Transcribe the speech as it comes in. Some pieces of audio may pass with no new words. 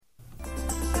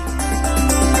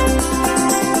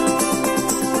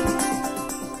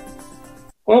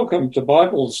Welcome to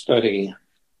Bible study.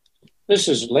 This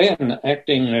is Len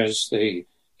acting as the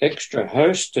extra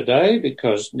host today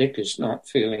because Nick is not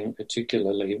feeling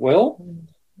particularly well.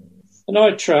 And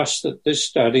I trust that this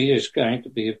study is going to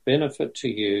be of benefit to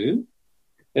you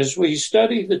as we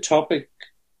study the topic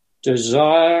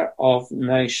Desire of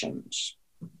Nations.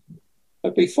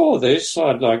 But before this,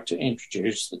 I'd like to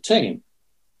introduce the team.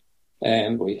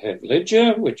 And we have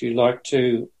Lydia. Would you like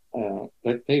to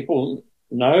let people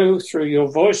know through your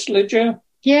voice, Lydia?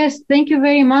 Yes, thank you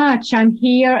very much. I'm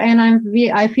here and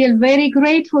I feel very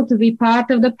grateful to be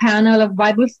part of the panel of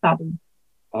Bible study.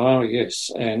 Oh,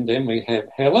 yes. And then we have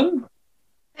Helen.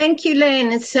 Thank you,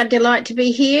 Len. It's a delight to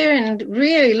be here and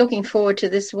really looking forward to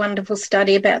this wonderful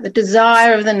study about the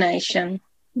desire of the nation.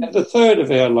 And the third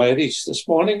of our ladies this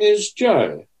morning is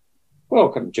Jo.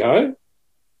 Welcome, Jo.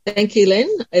 Thank you, Len.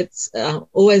 It's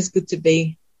always good to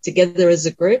be together as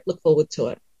a group. Look forward to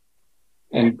it.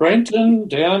 And Brenton,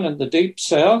 down in the deep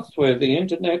south where the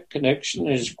internet connection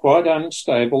is quite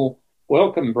unstable.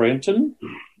 Welcome, Brenton.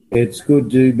 It's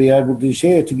good to be able to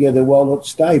share together while it's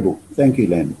stable. Thank you,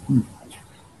 Len.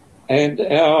 And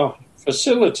our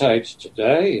facilitator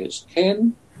today is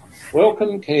Ken.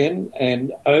 Welcome, Ken,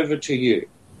 and over to you.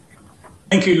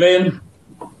 Thank you, Len.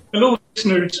 Hello,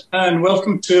 listeners, and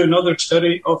welcome to another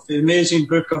study of the amazing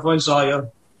book of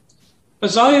Isaiah.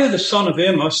 Isaiah, the son of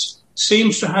Amos,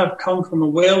 seems to have come from a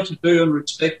well-to-do and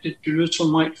respected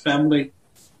Jerusalemite family.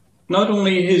 Not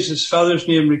only is his father's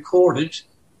name recorded,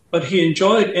 but he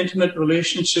enjoyed intimate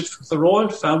relationships with the royal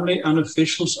family and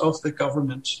officials of the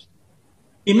government.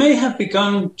 He may have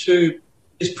begun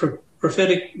his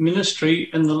prophetic ministry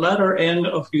in the latter end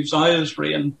of Uzziah's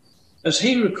reign, as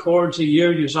he records the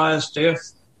year Uzziah's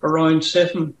death around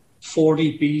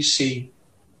 740 BC.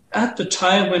 At the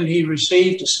time when he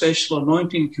received a special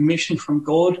anointing commission from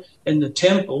God in the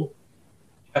temple,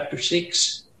 chapter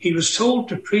 6, he was told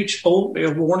to preach boldly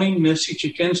a warning message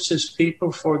against his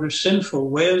people for their sinful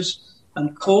ways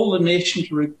and call the nation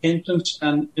to repentance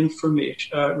and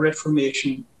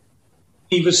reformation.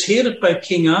 He was hated by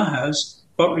King Ahaz,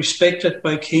 but respected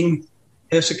by King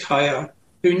Hezekiah,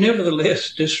 who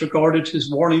nevertheless disregarded his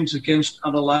warnings against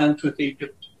an alliance with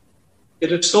Egypt.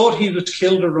 It is thought he was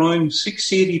killed around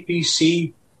 680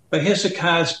 BC by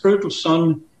Hezekiah's brutal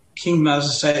son, King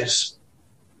Manasseh.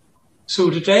 So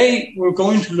today we're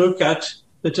going to look at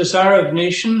the desire of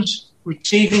nations,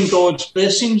 receiving God's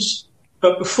blessings.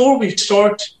 But before we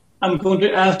start, I'm going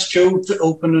to ask Jo to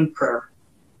open in prayer.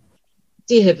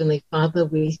 Dear Heavenly Father,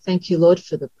 we thank you, Lord,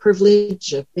 for the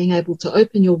privilege of being able to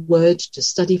open your word, to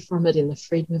study from it in the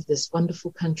freedom of this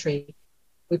wonderful country.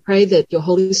 We pray that your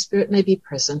Holy Spirit may be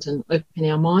present and open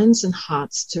our minds and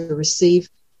hearts to receive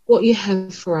what you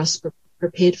have for us,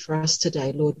 prepared for us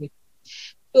today, Lord. We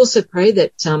also pray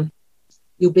that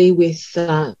you'll be with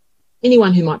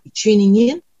anyone who might be tuning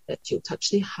in, that you'll touch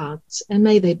their hearts, and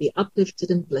may they be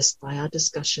uplifted and blessed by our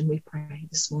discussion, we pray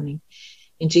this morning.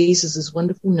 In Jesus'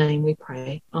 wonderful name we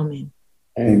pray. Amen.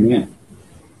 Amen.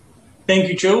 Thank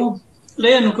you, Jo.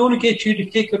 Len, I'm going to get you to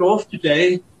kick it off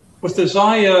today with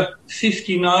Isaiah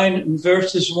 59 and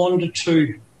verses 1 to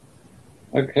 2.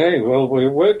 Okay, well,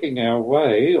 we're working our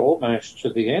way almost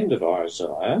to the end of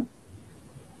Isaiah.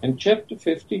 And chapter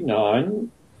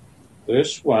 59,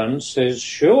 verse 1 says,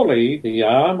 "Surely the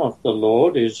arm of the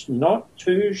Lord is not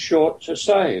too short to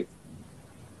save,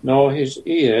 nor his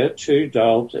ear too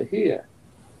dull to hear."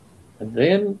 And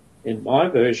then, in my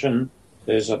version,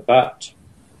 there's a but.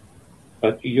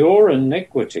 "But your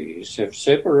iniquities have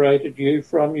separated you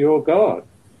from your God.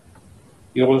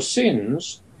 Your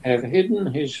sins have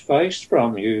hidden his face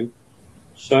from you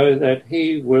so that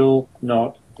he will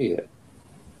not hear."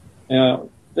 Now,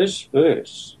 this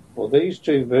verse, or these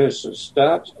two verses,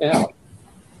 start out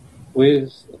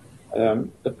with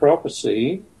the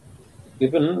prophecy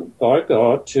given by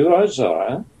God to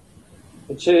Isaiah.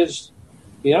 It says,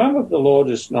 "The arm of the Lord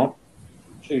is not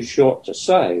too short to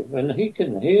save, and he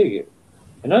can hear you."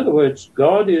 In other words,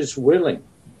 God is willing.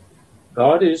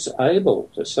 God is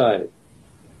able to save.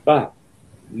 But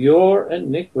your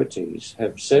iniquities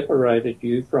have separated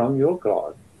you from your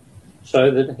God, so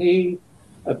that he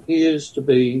appears to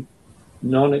be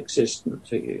non-existent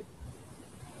to you.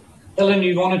 Helen,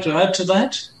 you wanted to add to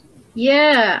that?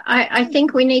 Yeah, I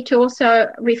think we need to also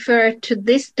refer to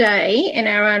this day in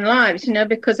our own lives,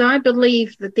 because I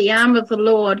believe that the arm of the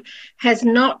Lord has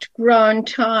not grown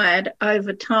tired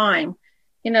over time.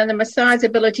 The Messiah's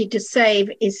ability to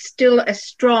save is still as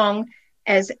strong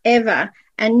as ever,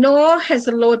 and nor has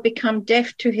the Lord become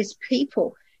deaf to his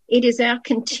people. It is our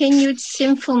continued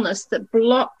sinfulness that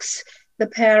blocks the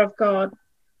power of God.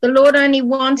 The Lord only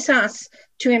wants us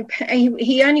to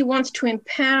he only wants to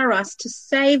empower us to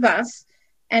save us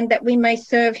and that we may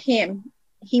serve him.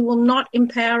 He will not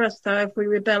empower us, though, if we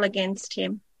rebel against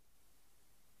him.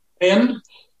 Ben?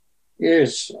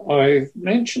 Yes, I've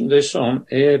mentioned this on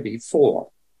air before.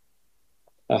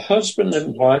 A husband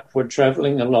and wife were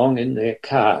travelling along in their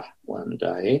car one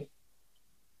day,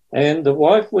 and the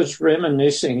wife was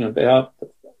reminiscing about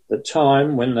the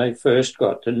time when they first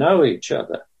got to know each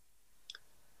other.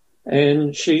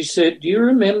 And she said, "Do you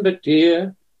remember,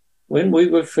 dear, when we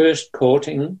were first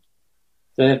courting,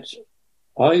 that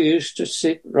I used to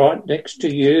sit right next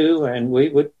to you and we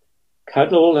would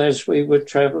cuddle as we were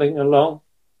travelling along?"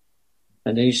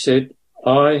 And he said,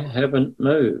 "I haven't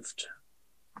moved."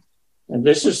 And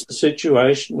this is the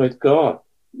situation with God.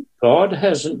 God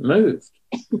hasn't moved.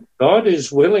 God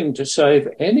is willing to save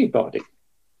anybody.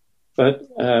 But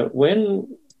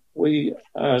when we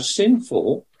are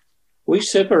sinful, we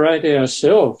separate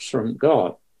ourselves from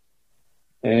God.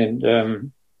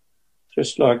 And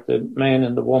just like the man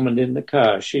and the woman in the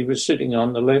car, she was sitting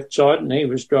on the left side and he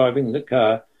was driving the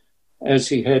car as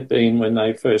he had been when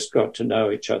they first got to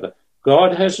know each other.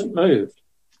 God hasn't moved.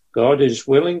 God is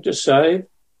willing to save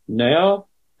now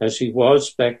as he was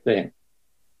back then.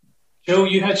 Joe,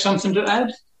 you had something to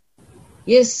add?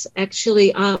 Yes,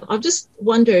 actually, I just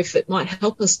wonder if it might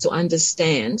help us to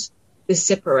understand this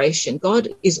separation. God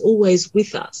is always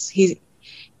with us.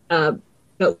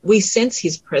 But we sense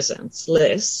his presence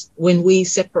less when we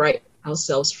separate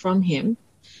ourselves from him.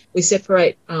 We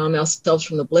separate ourselves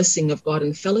from the blessing of God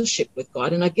and fellowship with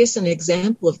God. And I guess an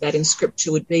example of that in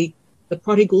Scripture would be the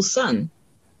prodigal son.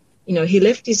 You know, he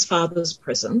left his father's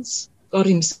presence, got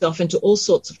himself into all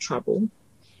sorts of trouble.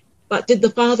 But did the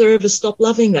father ever stop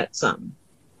loving that son?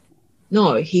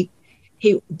 No, he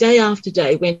day after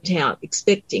day went out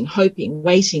expecting, hoping,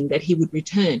 waiting that he would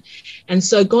return. And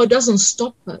so God doesn't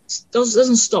stop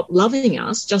loving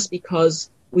us just because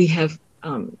we have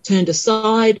turned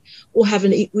aside or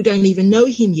we don't even know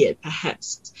him yet,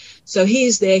 perhaps. So he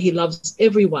is there, he loves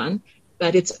everyone,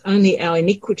 but it's only our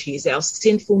iniquities, our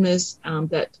sinfulness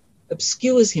that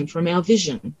obscures him from our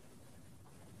vision.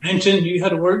 Brenton, you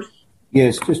had a word?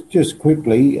 Yes, just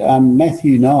quickly.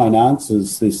 Matthew 9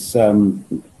 answers this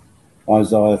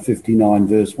Isaiah 59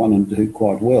 verse 1 and 2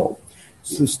 quite well.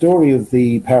 It's the story of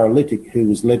the paralytic who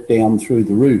was let down through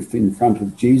the roof in front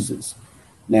of Jesus.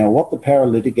 Now, what the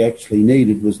paralytic actually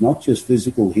needed was not just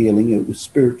physical healing, it was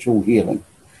spiritual healing.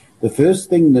 The first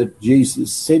thing that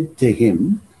Jesus said to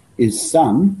him is,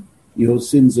 "Son, your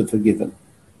sins are forgiven."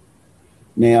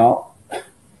 Now,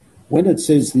 when it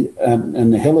says,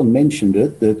 and Helen mentioned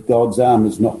it, that God's arm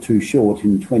is not too short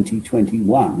in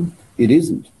 2021, it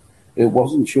isn't. It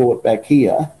wasn't short back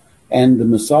here, and the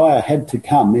Messiah had to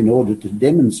come in order to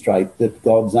demonstrate that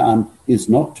God's arm is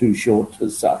not too short to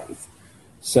save.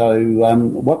 So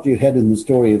what you had in the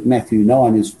story of Matthew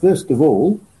 9 is, first of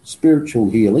all, spiritual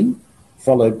healing,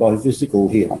 followed by physical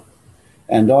healing.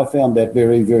 And I found that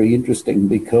very, very interesting,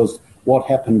 because what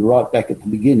happened right back at the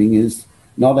beginning is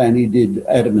not only did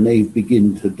Adam and Eve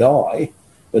begin to die,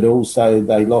 but also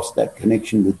they lost that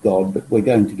connection with God. But we're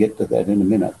going to get to that in a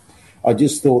minute. I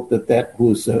just thought that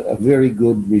was a very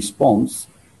good response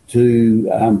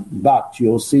to, but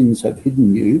your sins have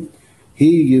hidden you.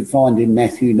 Here you find in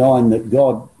Matthew 9 that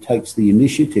God takes the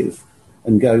initiative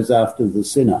and goes after the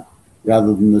sinner rather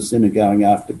than the sinner going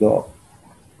after God.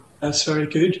 That's very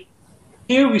good.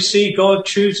 Here we see God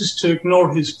chooses to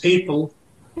ignore his people,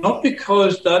 not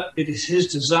because that it is his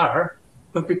desire,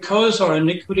 but because our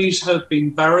iniquities have been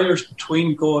barriers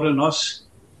between God and us,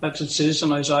 as it says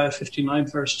in Isaiah 59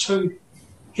 verse 2.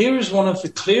 Here is one of the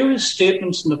clearest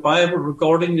statements in the Bible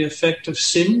regarding the effect of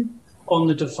sin on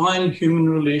the divine-human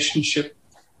relationship.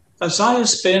 Isaiah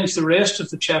spends the rest of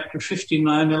the chapter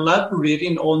 59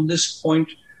 elaborating on this point,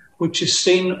 which is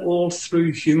seen all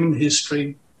through human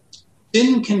history.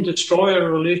 Sin can destroy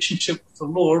our relationship with the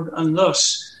Lord and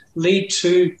thus lead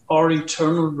to our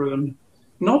eternal ruin,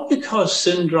 not because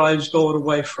sin drives God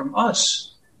away from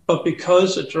us, but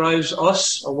because it drives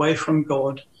us away from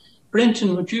God.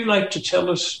 Brenton, would you like to tell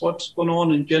us what's going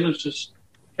on in Genesis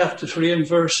chapter 3 and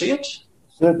verse 8?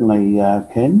 Certainly,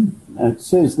 Ken. It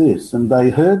says this, "And they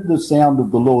heard the sound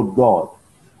of the Lord God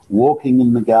walking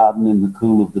in the garden in the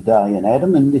cool of the day, and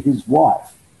Adam and his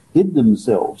wife hid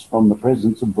themselves from the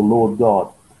presence of the Lord God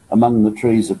among the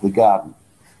trees of the garden."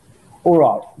 All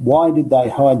right, why did they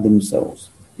hide themselves?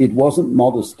 It wasn't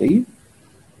modesty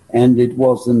and it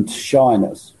wasn't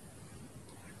shyness.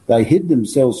 They hid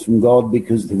themselves from God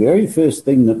because the very first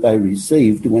thing that they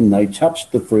received when they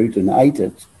touched the fruit and ate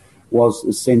it was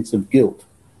a sense of guilt.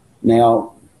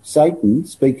 Now, Satan,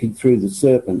 speaking through the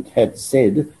serpent, had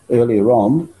said earlier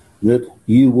on that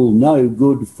you will know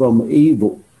good from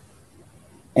evil.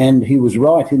 And he was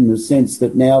right in the sense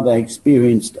that now they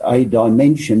experienced a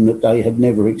dimension that they had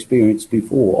never experienced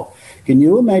before. Can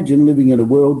you imagine living in a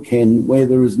world, Ken, where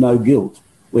there is no guilt,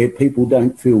 where people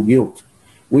don't feel guilt?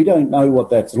 We don't know what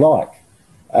that's like.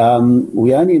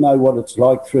 We only know what it's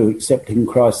like through accepting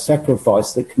Christ's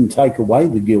sacrifice that can take away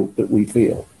the guilt that we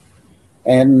feel.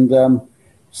 And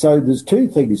so there's two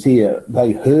things here.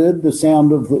 They heard the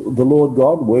sound of the Lord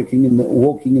God walking in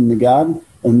the garden,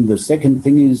 and the second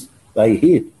thing is they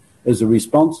hid. As a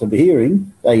response of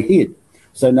hearing, they hid.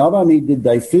 So not only did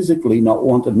they physically not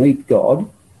want to meet God,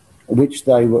 which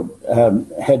they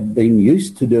had been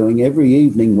used to doing every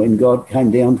evening when God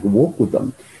came down to walk with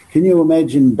them. Can you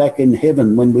imagine back in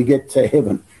heaven, when we get to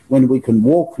heaven, when we can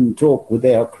walk and talk with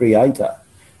our Creator?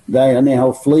 They are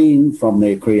now fleeing from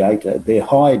their Creator. They're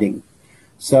hiding.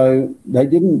 So they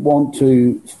didn't want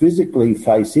to physically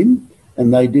face him,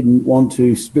 and they didn't want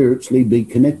to spiritually be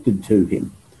connected to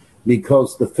him,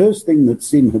 because the first thing that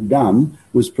sin had done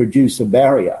was produce a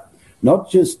barrier,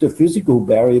 not just a physical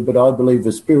barrier, but I believe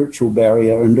a spiritual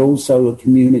barrier and also a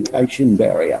communication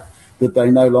barrier, that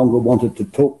they no longer wanted to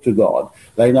talk to God.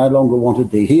 They no longer wanted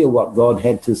to hear what God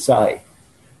had to say.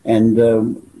 And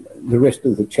the rest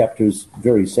of the chapter is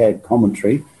very sad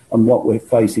commentary on what we're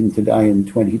facing today in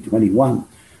 2021.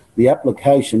 The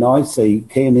application I see,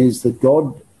 Ken, is that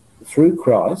God, through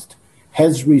Christ,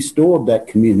 has restored that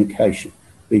communication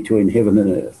between heaven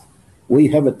and earth. We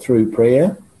have it through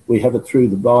prayer. We have it through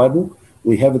the Bible.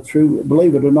 We have it through,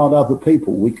 believe it or not, other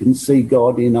people. We can see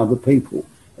God in other people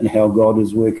and how God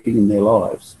is working in their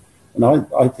lives. And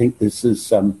I think this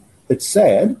is, it's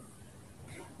sad,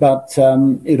 but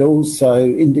it also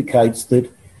indicates that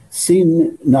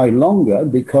sin no longer,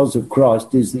 because of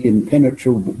Christ, is the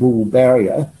impenetrable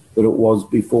barrier that it was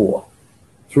before.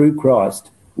 Through Christ,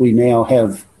 we now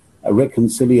have a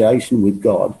reconciliation with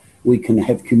God. We can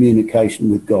have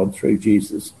communication with God through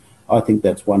Jesus. I think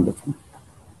that's wonderful.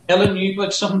 Ellen, you've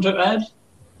got something to add?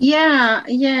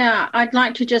 Yeah. I'd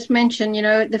like to just mention,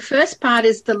 the first part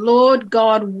is the Lord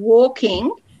God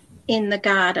walking in the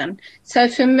garden. So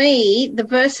for me, the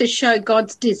verses show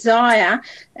God's desire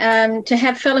to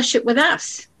have fellowship with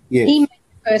us. Yes. He made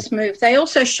the first move. They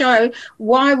also show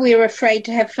why we're afraid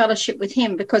to have fellowship with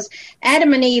him, because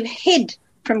Adam and Eve hid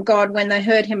from God when they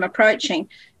heard him approaching.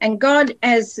 And God,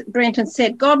 as Brenton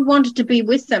said, God wanted to be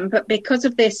with them, but because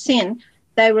of their sin,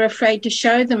 they were afraid to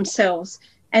show themselves.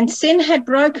 And sin had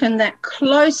broken that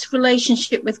close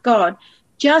relationship with God,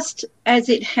 just as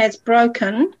it has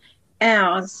broken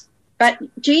ours. But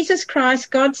Jesus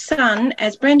Christ, God's Son,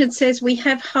 as Brendan says, we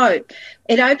have hope.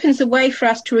 It opens the way for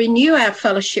us to renew our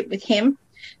fellowship with him.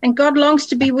 And God longs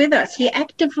to be with us. He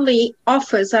actively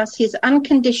offers us his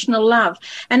unconditional love.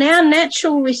 And our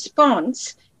natural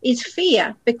response is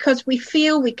fear, because we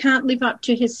feel we can't live up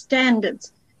to his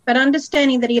standards. But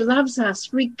understanding that he loves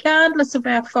us, regardless of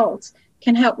our faults,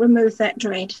 can help remove that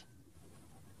dread.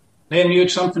 Len, you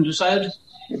had something to say?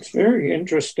 It's very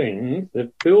interesting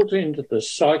that built into the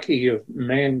psyche of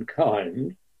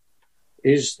mankind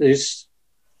is this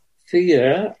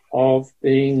fear of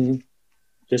being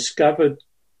discovered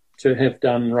to have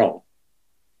done wrong.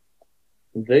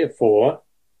 And therefore,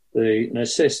 the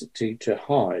necessity to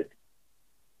hide.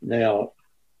 Now,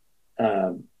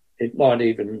 it might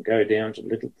even go down to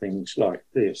little things like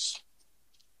this.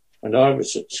 When I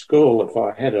was at school, if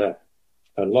I had a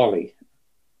lolly,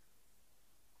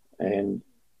 and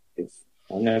if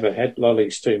I never had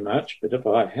lollies too much, but if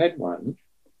I had one,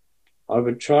 I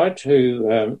would try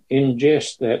to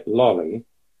ingest that lolly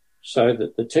so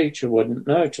that the teacher wouldn't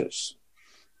notice.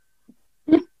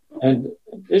 And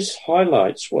this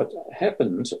highlights what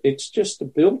happens. It's just a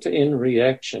built-in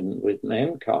reaction with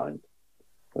mankind.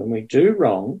 When we do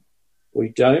wrong, we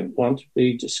don't want to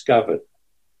be discovered,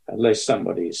 unless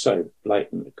somebody is so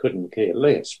blatant they couldn't care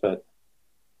less. But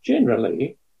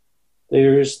generally,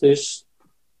 there is this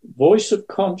voice of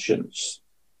conscience.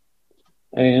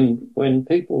 And when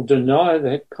people deny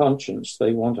that conscience,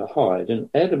 they want to hide. And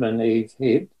Adam and Eve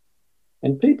hid.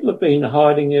 And people have been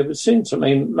hiding ever since. I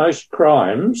mean, most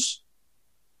crimes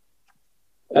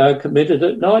are committed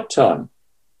at night time.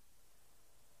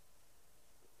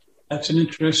 That's an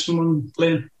interesting one,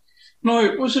 Glenn.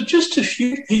 Now, was it just a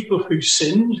few people who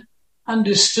sinned and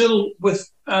is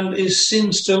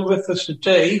sin still with us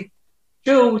today?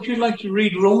 Joe, would you like to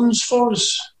read Romans for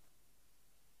us?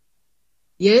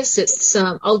 Yes, it's.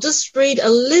 I'll just read a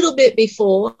little bit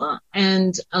before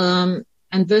and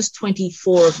verse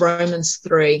 24 of Romans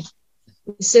 3.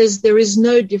 It says, "There is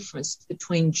no difference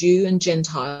between Jew and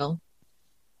Gentile,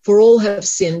 For all have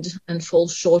sinned and fall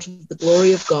short of the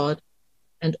glory of God,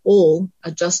 and all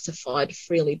are justified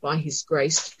freely by his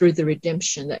grace through the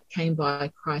redemption that came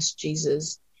by Christ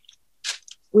Jesus.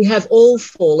 We have all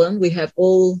fallen. We have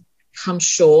all come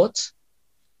short.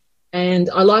 And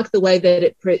I like the way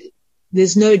that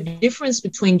there's no difference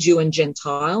between Jew and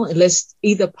Gentile, unless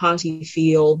either party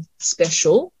feel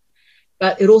special,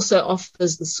 but it also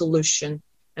offers the solution.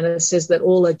 And it says that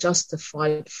all are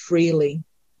justified freely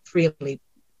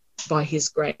by his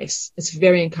grace. It's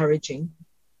very encouraging.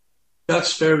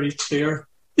 That's very clear.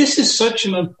 This is such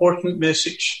an important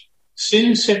message.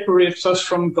 Sin separates us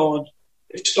from God.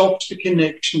 It stops the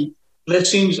connection,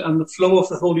 blessings, and the flow of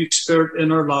the Holy Spirit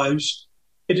in our lives.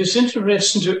 It is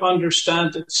interesting to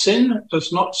understand that sin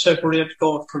does not separate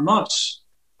God from us,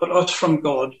 but us from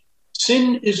God.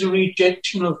 Sin is a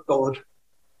rejection of God.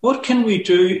 What can we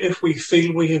do if we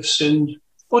feel we have sinned?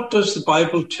 What does the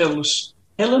Bible tell us?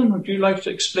 Helen, would you like to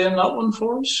explain that one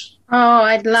for us? Oh,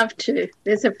 I'd love to.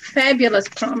 There's a fabulous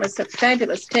promise, a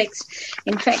fabulous text.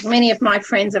 In fact, many of my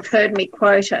friends have heard me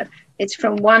quote it. It's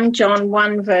from 1 John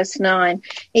 1 verse 9.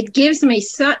 It gives me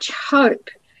such hope.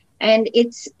 And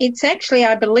it's actually,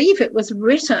 I believe it was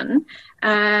written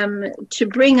to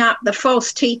bring up the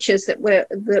false teachers that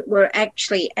were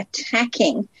actually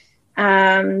attacking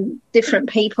different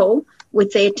people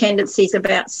with their tendencies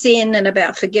about sin and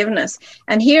about forgiveness.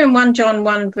 And here in 1 John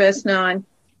 1 verse 9,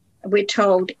 we're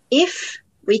told, if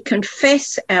we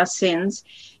confess our sins,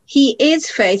 he is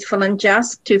faithful and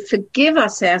just to forgive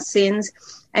us our sins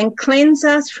and cleanse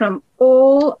us from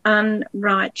all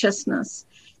unrighteousness.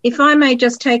 If I may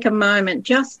just take a moment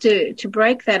just to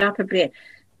break that up a bit.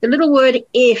 The little word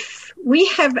if, we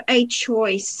have a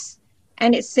choice.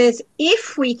 And it says,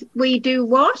 if we do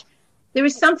what? There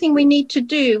is something we need to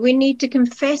do. We need to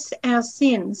confess our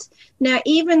sins. Now,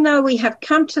 even though we have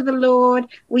come to the Lord,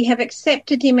 we have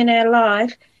accepted him in our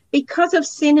life, because of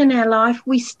sin in our life,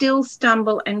 we still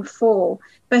stumble and fall.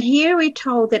 But here we're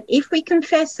told that if we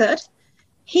confess it,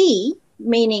 he,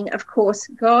 meaning, of course,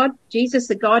 God, Jesus,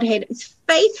 the Godhead, is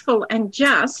faithful and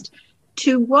just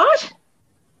to what?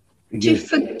 To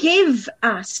forgive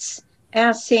us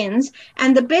our sins.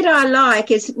 And the bit I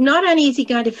like is not only is he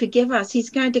going to forgive us, he's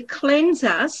going to cleanse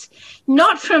us,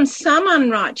 not from some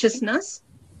unrighteousness,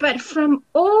 but from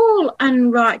all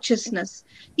unrighteousness.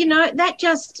 You know, that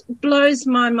just blows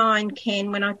my mind,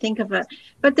 Ken, when I think of it.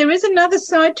 But there is another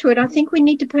side to it. I think we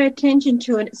need to pay attention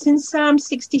to it. It's in Psalm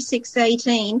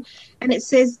 66:18, and it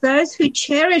says, those who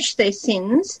cherish their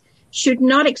sins should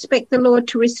not expect the Lord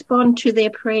to respond to their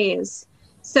prayers.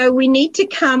 So we need to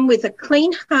come with a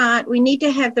clean heart. We need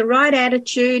to have the right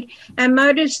attitude. Our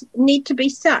motives need to be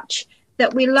such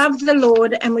that we love the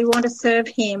Lord and we want to serve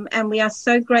him. And we are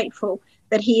so grateful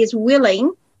that he is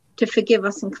willing to forgive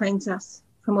us and cleanse us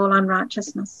from all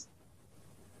unrighteousness.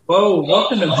 Whoa,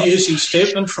 what an amazing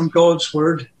statement from God's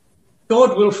word.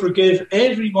 God will forgive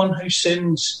everyone who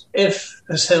sins if,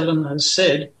 as Helen has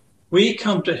said, we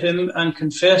come to him and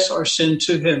confess our sin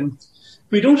to him.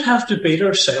 We don't have to beat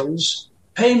ourselves,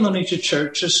 pay money to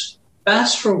churches,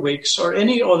 fast for weeks, or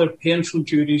any other painful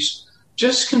duties.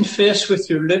 Just confess with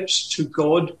your lips to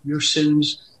God your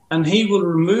sins, and he will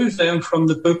remove them from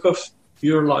the book of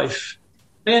your life.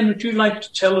 Ben, would you like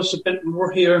to tell us a bit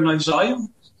more here in Isaiah?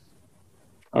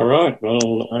 All right,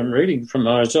 well, I'm reading from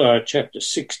Isaiah chapter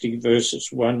 60, verses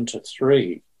 1 to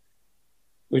 3,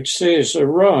 which says,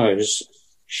 arise,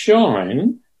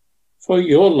 shine, for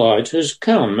your light has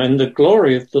come, and the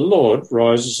glory of the Lord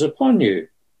rises upon you.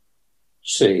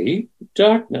 See,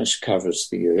 darkness covers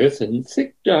the earth, and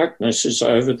thick darkness is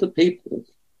over the people.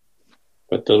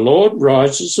 But the Lord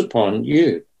rises upon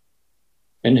you,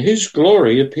 and his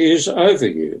glory appears over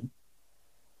you.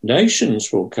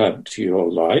 Nations will come to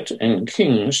your light, and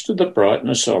kings to the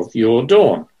brightness of your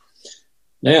dawn.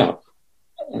 Now,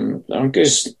 I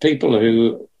guess people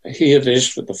who hear this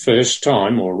for the first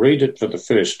time or read it for the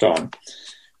first time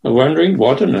are wondering,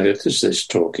 what on earth is this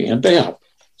talking about?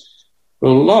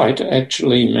 Well, light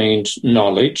actually means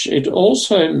knowledge. It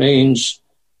also means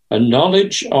a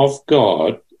knowledge of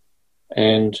God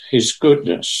and his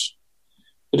goodness.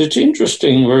 But it's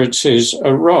interesting where it says,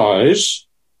 arise,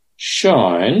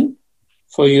 shine,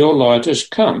 for your light has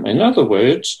come. In other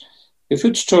words, if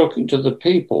it's talking to the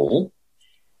people,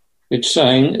 it's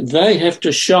saying they have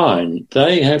to shine.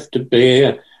 They have to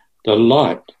bear the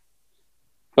light.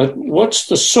 But what's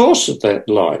the source of that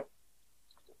light?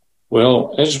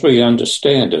 Well, as we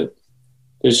understand it,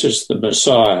 this is the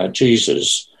Messiah,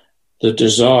 Jesus, the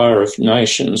desire of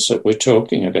nations that we're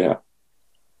talking about.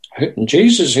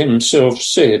 Jesus himself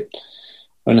said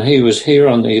when he was here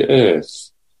on the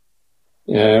earth,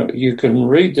 You can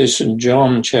read this in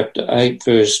John chapter 8,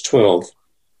 verse 12.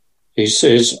 He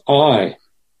says, I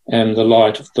am the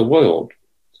light of the world.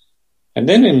 And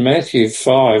then in Matthew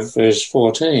 5, verse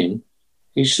 14,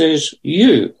 he says,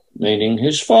 you, meaning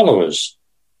his followers,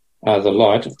 are the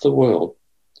light of the world.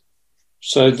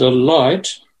 So the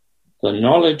light, the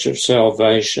knowledge of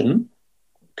salvation,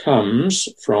 comes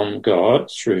from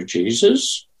God through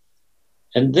Jesus,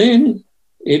 and then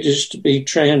it is to be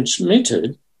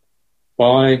transmitted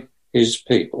by his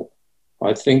people.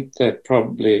 I think that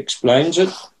probably explains it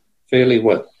fairly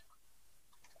well.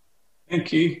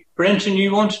 Thank you. Brenton,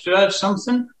 you wanted to add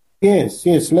something? Yes,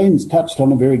 Len's touched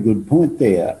on a very good point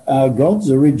there.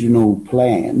 God's original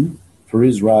plan for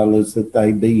Israel is that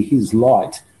they be his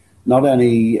light, not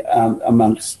only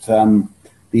amongst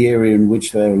the area in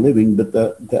which they are living, but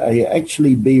that they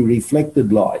actually be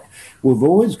reflected light. We've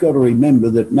always got to remember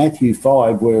that Matthew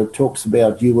 5, where it talks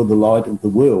about you are the light of the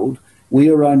world, we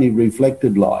are only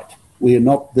reflected light. We are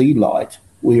not the light,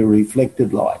 we are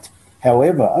reflected light.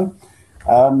 However,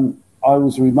 I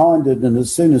was reminded, and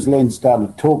as soon as Len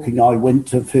started talking, I went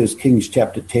to 1 Kings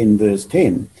chapter 10, verse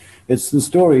 10. It's the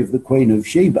story of the Queen of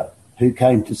Sheba who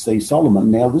came to see Solomon.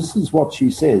 Now, this is what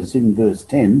she says in verse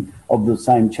 10 of the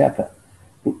same chapter.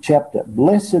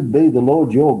 Blessed be the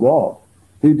Lord your God,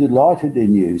 who delighted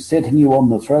in you, setting you on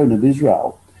the throne of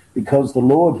Israel, because the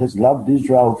Lord has loved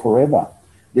Israel forever.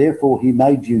 Therefore he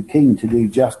made you king to do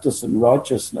justice and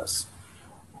righteousness.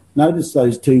 Notice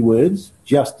those two words,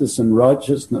 justice and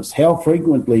righteousness. How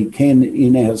frequently can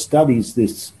in our studies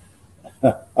this,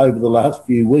 over the last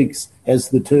few weeks, has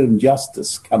the term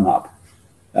justice come up?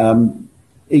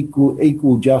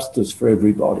 Equal justice for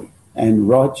everybody and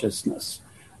righteousness.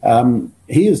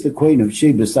 Here's the Queen of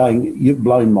Sheba saying, you've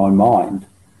blown my mind.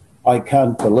 I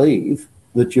can't believe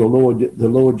that the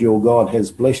Lord your God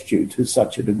has blessed you to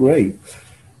such a degree.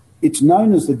 It's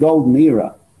known as the golden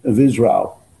era of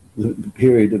Israel, the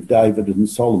period of David and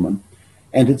Solomon,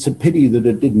 and it's a pity that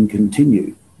it didn't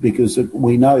continue, because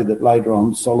we know that later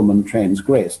on Solomon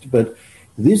transgressed. But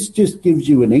this just gives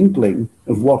you an inkling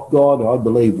of what God, I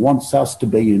believe, wants us to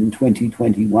be in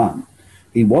 2021.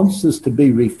 He wants us to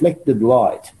be reflected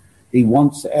light. He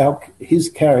wants his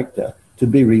character to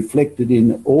be reflected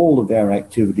in all of our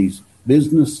activities,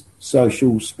 business,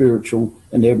 social, spiritual,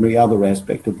 and every other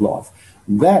aspect of life.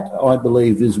 That, I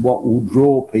believe, is what will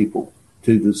draw people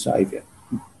to the Saviour.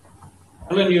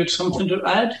 Helen, you had something to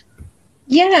add?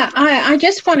 Yeah, I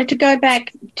just wanted to go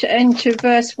back into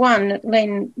verse 1 that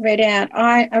Len read out.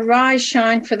 Arise,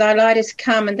 shine, for thy light is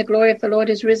come, and the glory of the Lord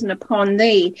is risen upon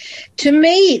thee. To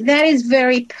me, that is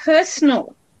very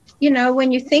personal. You know,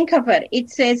 when you think of it, it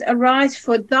says, arise,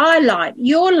 for thy light,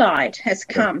 your light has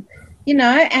come. You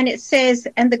know, and it says,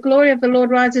 and the glory of the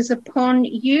Lord rises upon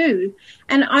you.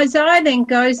 And Isaiah then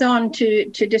goes on to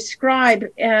describe,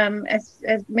 as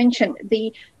mentioned,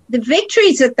 the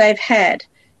victories that they've had.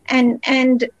 And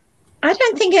I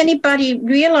don't think anybody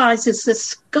realizes the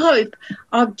scope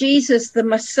of Jesus, the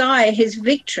Messiah, his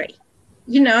victory.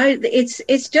 You know,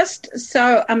 it's just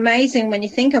so amazing when you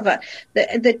think of it.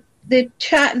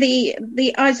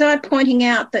 The Isaiah pointing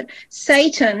out that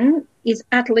Satan is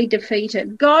utterly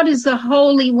defeated. God is the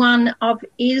Holy One of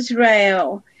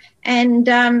Israel. And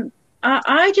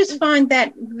I just find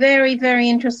that very, very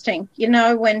interesting. You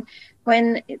know, when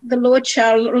the Lord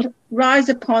shall rise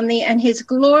upon thee and his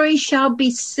glory shall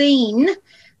be seen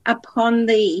upon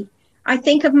thee. I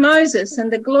think of Moses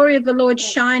and the glory of the Lord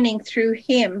shining through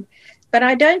him. But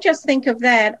I don't just think of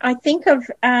that. I think of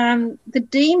the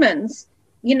demons.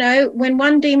 You know, when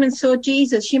one demon saw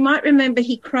Jesus, you might remember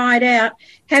he cried out,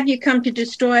 have you come to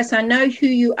destroy us? I know who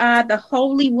you are, the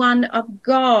Holy One of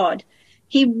God.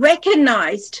 He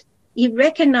recognized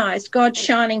God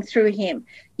shining through him.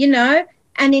 You know,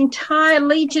 an entire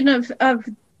legion of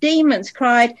demons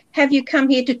cried, have you come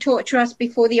here to torture us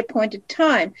before the appointed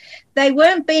time? They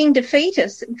weren't being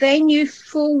defeatists. They knew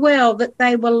full well that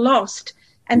they were lost,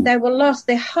 and they were lost.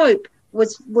 Their hope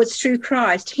was through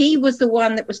Christ. He was the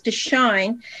one that was to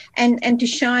shine and to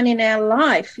shine in our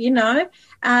life, you know.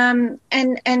 And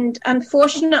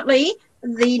unfortunately,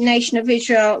 the nation of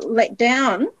Israel let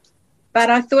down. But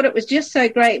I thought it was just so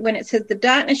great when it says, the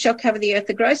darkness shall cover the earth,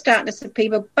 the gross darkness of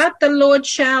people, but the Lord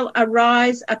shall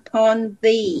arise upon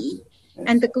thee,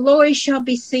 and the glory shall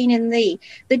be seen in thee.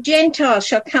 The Gentiles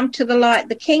shall come to the light,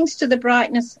 the kings to the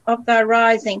brightness of thy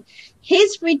rising.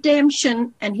 His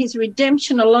redemption and his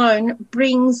redemption alone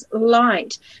brings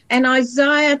light. And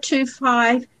Isaiah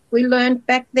 2:5, we learned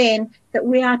back then that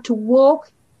we are to walk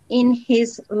in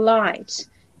his light.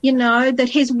 You know, that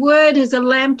his word is a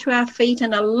lamp to our feet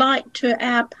and a light to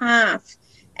our path.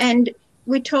 And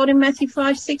we're told in Matthew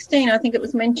 5:16, I think it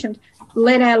was mentioned,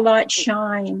 let our light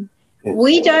shine.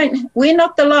 We're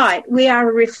not the light. We are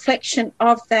a reflection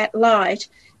of that light.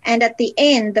 And at the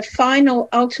end, the final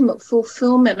ultimate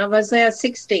fulfillment of Isaiah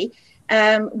 60,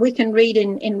 we can read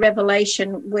in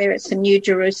Revelation where it's a new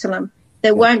Jerusalem.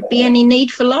 There won't be any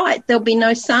need for light. There'll be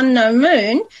no sun, no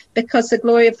moon, because the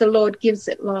glory of the Lord gives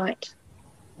it light.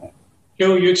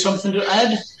 Joe, you had something to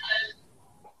add?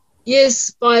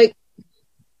 Yes, by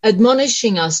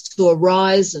admonishing us to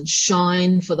arise and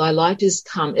shine, for thy light is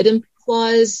come. It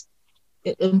implies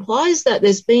that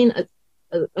there's been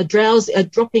a drowsy, a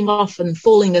dropping off and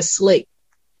falling asleep.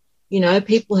 You know,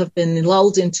 people have been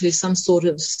lulled into some sort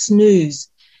of snooze,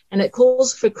 and it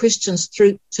calls for Christians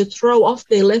to throw off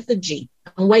their lethargy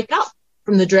and wake up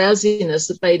from the drowsiness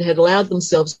that they had allowed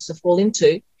themselves to fall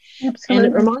into. Absolutely. And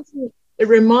it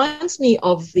reminds me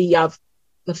of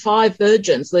the 5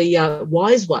 virgins, the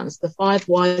wise ones, the 5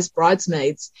 wise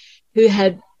bridesmaids who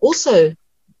had also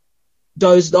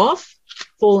dozed off,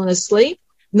 fallen asleep,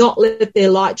 not let their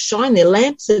light shine. Their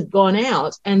lamps had gone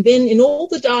out. And then in all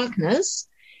the darkness,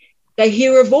 they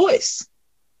hear a voice.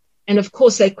 And, of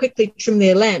course, they quickly trim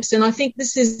their lamps. And I think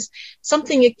this is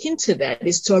something akin to that,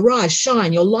 is to arise,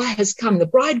 shine. Your light has come. The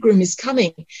bridegroom is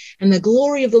coming, and the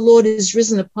glory of the Lord is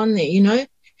risen upon thee, you know.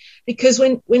 Because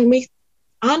when we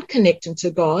aren't connecting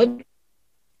to God,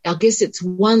 I guess it's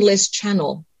one less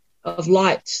channel of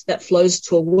light that flows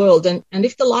to a world. And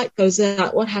if the light goes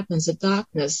out, what happens? The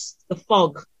darkness, the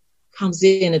fog comes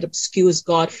in, it obscures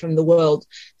God from the world.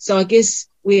 So I guess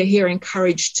we are here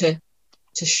encouraged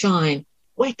to shine.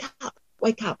 Wake up,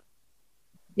 wake up.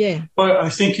 Yeah. Well, I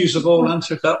think you have all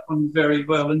answered that one very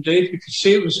well indeed. You could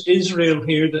see it was Israel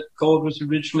here that God was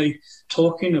originally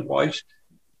talking about.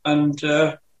 And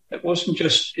it wasn't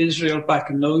just Israel back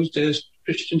in those days.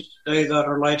 Christians today, that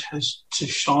our light has to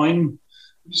shine.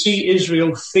 We see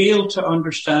Israel fail to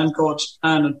understand God's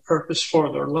plan and purpose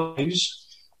for their lives.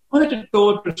 How did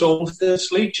God resolve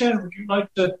this? Leitha, would you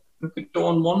like to look at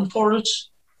John 1 for us?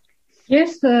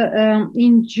 Yes,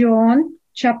 in John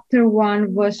chapter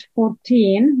 1, verse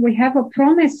 14, we have a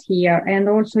promise here, and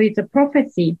also it's a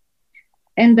prophecy.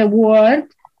 And the Word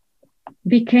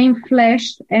became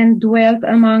flesh and dwelt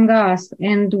among us,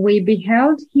 and we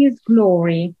beheld his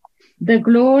glory. The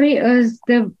glory as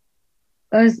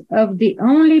of the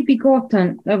only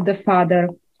begotten of the Father,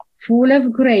 full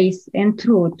of grace and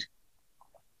truth.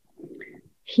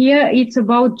 Here it's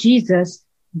about Jesus.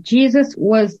 Jesus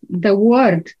was the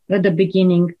Word at the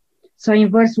beginning. So in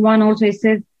verse 1 also it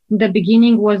says, in the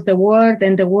beginning was the Word,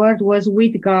 and the Word was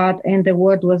with God, and the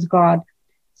Word was God.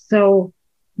 So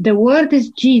the Word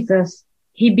is Jesus.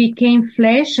 He became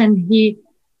flesh, and he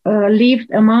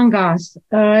lived among us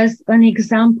as an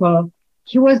example.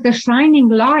 He was the shining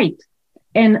light.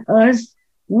 And as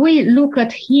we look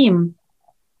at him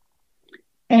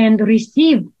and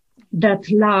receive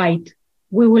that light,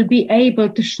 we will be able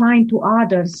to shine to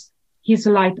others his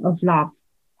light of love.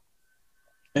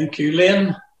 Thank you,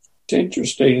 Lynn. It's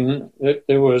interesting that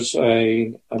there was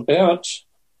about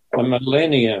a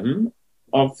millennium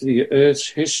of the Earth's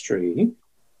history,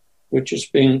 which has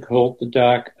been called the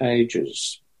Dark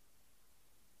Ages.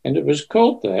 And it was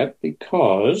called that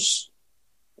because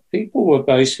people were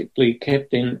basically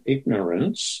kept in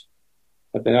ignorance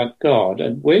about God.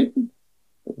 And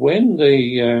when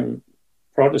the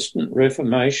Protestant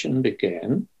Reformation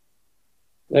began,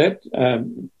 that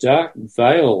dark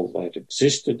veil that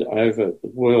existed over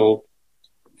the world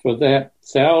for that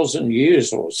 1,000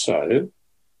 years or so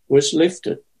was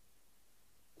lifted.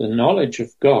 The knowledge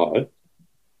of God,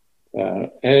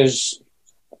 as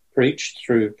preached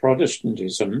through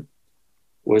Protestantism,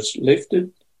 was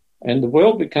lifted, and the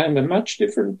world became a much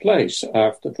different place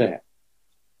after that.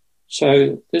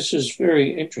 So this is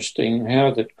very interesting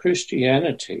how that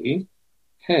Christianity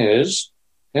has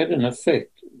had an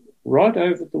effect right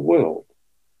over the world.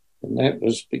 And that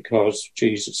was because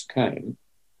Jesus came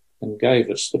and gave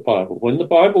us the Bible. When the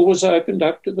Bible was opened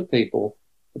up to the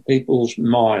people's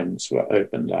minds were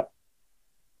opened up.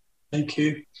 Thank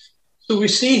you. So we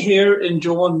see here in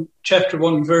John chapter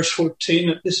 1, verse 14,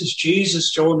 that this is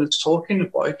Jesus John is talking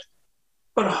about.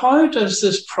 But how does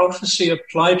this prophecy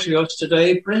apply to us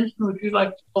today? Brendan, would you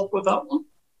like to talk with that one?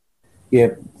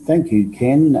 Yeah, thank you,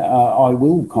 Ken. I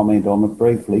will comment on it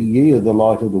briefly. Ye are the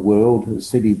light of the world. A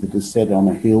city that is set on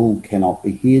a hill cannot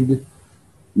be hid.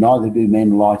 Neither do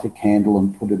men light a candle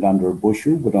and put it under a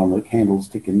bushel, but on a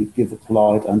candlestick, and it giveth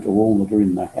light unto all that are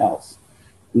in the house.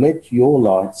 Let your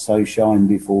light so shine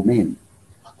before men,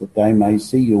 that they may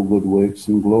see your good works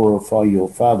and glorify your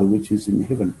Father which is in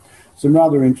heaven. Some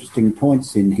rather interesting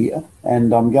points in here,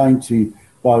 and I'm going to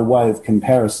by way of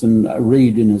comparison,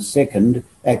 read in a second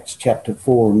Acts chapter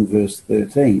 4 and verse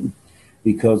 13,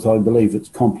 because I believe it's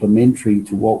complementary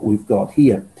to what we've got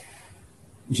here.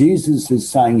 Jesus is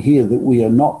saying here that we are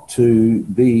not to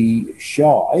be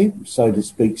shy, so to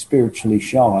speak, spiritually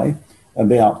shy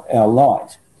about our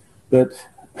light. But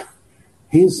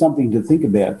here's something to think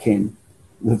about, Ken.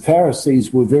 The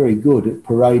Pharisees were very good at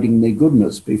parading their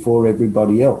goodness before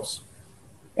everybody else.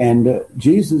 And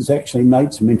Jesus actually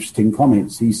made some interesting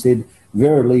comments. He said,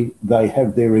 verily, they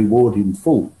have their reward in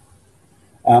full.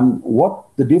 What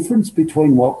the difference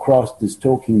between what Christ is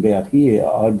talking about here,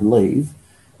 I believe,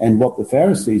 and what the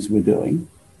Pharisees were doing,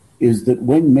 is that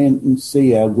when men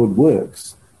see our good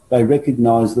works, they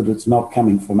recognise that it's not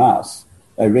coming from us.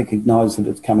 They recognise that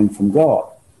it's coming from God.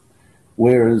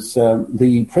 Whereas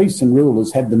the priests and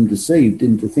rulers had them deceived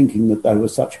into thinking that they were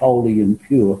such holy and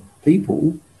pure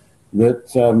people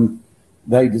that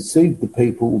they deceived the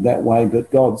people that way.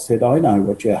 But God said, I know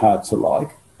what your hearts are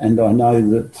like, and I know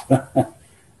that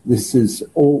this is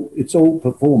it's all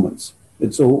performance.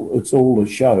 It's all a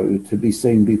show to be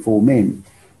seen before men.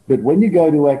 But when you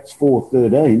go to Acts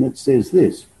 4:13, it says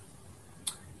this: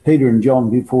 Peter and John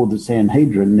before the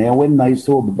Sanhedrin. Now when they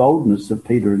saw the boldness of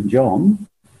Peter and John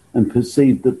and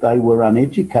perceived that they were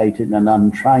uneducated and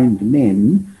untrained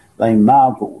men, they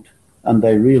marvelled, and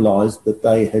they realised that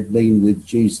they had been with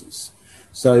Jesus.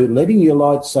 So letting your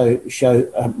light so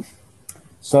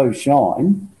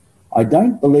shine, I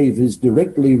don't believe is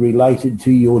directly related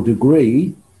to your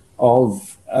degree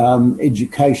of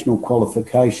educational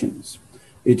qualifications.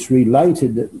 It's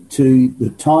related to the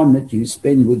time that you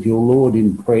spend with your Lord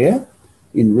in prayer,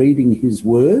 in reading his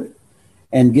word,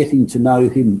 and getting to know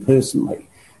him personally.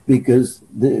 Because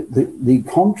the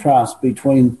contrast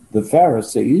between the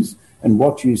Pharisees and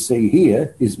what you see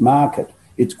here is marked.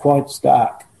 It's quite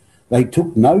stark. They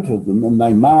took note of them and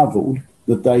they marvelled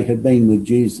that they had been with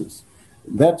Jesus.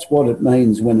 That's what it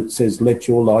means when it says, let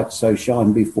your light so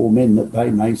shine before men that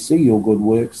they may see your good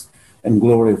works and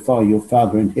glorify your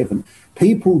Father in heaven.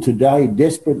 People today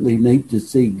desperately need to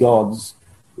see God's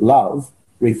love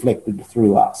reflected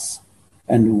through us.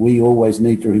 And we always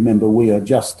need to remember we are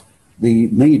just the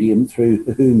medium through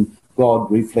whom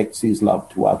God reflects his love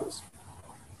to others.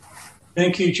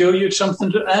 Thank you, Joe. You had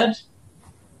something to add?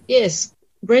 Yes.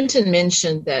 Brenton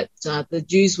mentioned that the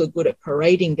Jews were good at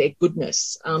parading their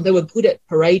goodness. They were good at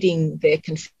parading their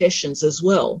confessions as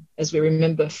well, as we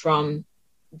remember from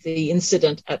the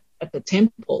incident at the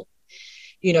temple.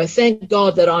 You know, thank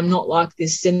God that I'm not like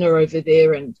this sinner over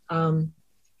there. And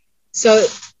so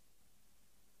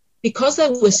because they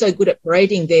were so good at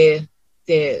parading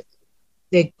their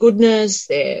goodness,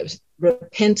 their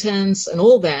repentance and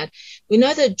all that, we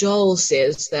know that Joel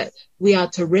says that we are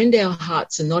to rend our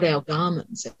hearts and not our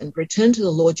garments and return to the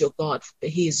Lord your God, for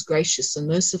he is gracious and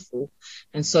merciful,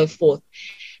 and so forth.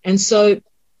 And so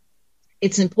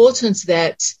it's important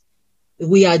that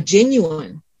we are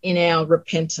genuine in our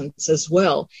repentance as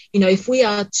well. You know, if we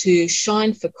are to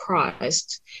shine for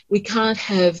Christ, we can't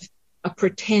have a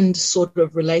pretend sort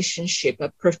of relationship, a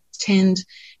pretend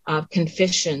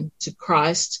confession to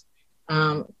Christ,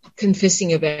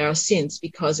 confessing of our sins,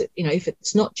 because, if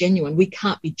it's not genuine, we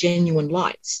can't be genuine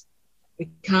lights. We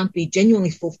can't be genuinely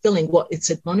fulfilling what it's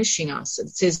admonishing us. It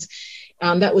says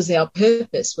that was our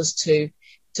purpose, was to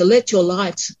let your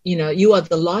light, you are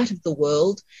the light of the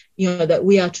world, that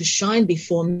we are to shine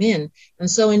before men. And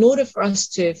so in order for us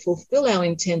to fulfill our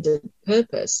intended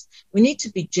purpose, we need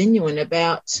to be genuine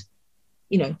about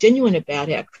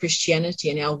our Christianity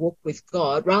and our walk with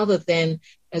God, rather than,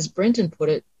 as Brenton put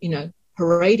it,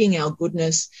 parading our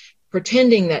goodness,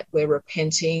 pretending that we're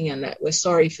repenting and that we're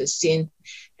sorry for sin,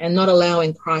 and not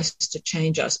allowing Christ to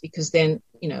change us, because then,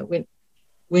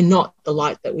 we're not the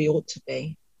light that we ought to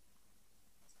be.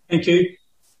 Thank you.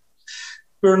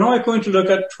 We're now going to look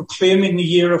at proclaiming the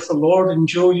year of the Lord. And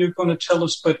Joe, you're going to tell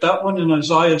us about that one in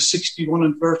Isaiah 61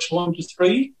 and verse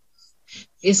 1-3.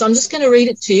 Yes, I'm just going to read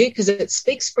it to you because it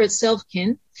speaks for itself,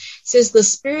 Ken. It says, the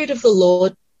Spirit of the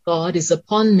Lord God is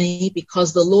upon me,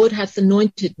 because the Lord hath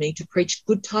anointed me to preach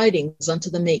good tidings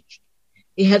unto the meek.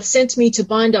 He hath sent me to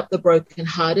bind up the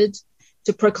brokenhearted,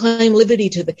 to proclaim liberty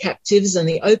to the captives, and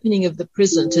the opening of the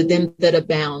prison to them that are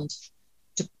bound,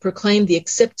 to proclaim the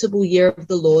acceptable year of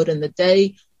the Lord and the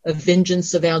day of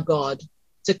vengeance of our God,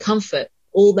 to comfort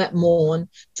all that mourn,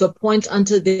 to appoint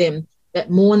unto them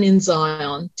that mourn in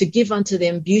Zion, to give unto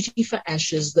them beauty for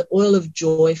ashes, the oil of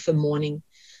joy for mourning,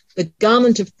 the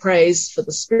garment of praise for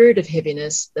the spirit of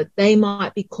heaviness, that they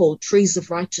might be called trees of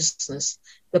righteousness,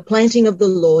 the planting of the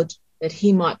Lord, that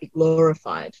he might be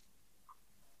glorified.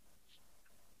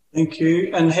 Thank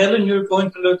you. And Helen, you're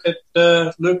going to look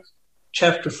at Luke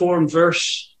chapter 4 and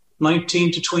verse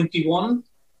 19 to 21?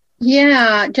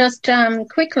 Yeah, just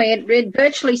quickly, it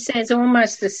virtually says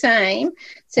almost the same. It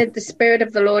said, the Spirit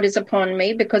of the Lord is upon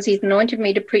me because he's anointed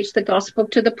me to preach the gospel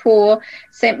to the poor,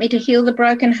 sent me to heal the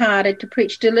brokenhearted, to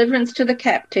preach deliverance to the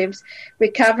captives,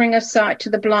 recovering of sight to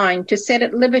the blind, to set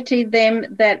at liberty them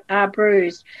that are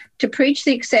bruised, to preach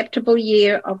the acceptable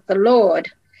year of the Lord.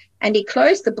 And he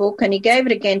closed the book and he gave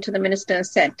it again to the minister and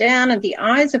sat down, and the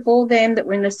eyes of all them that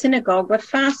were in the synagogue were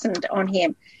fastened on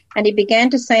him. And he began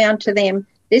to say unto them,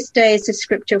 this day is the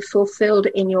scripture fulfilled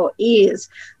in your ears.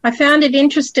 I found it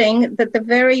interesting that the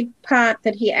very part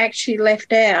that he actually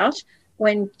left out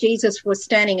when Jesus was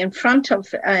standing in front of,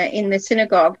 in the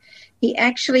synagogue, he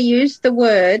actually used the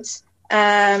words,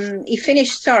 he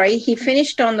finished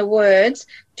on the words,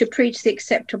 to preach the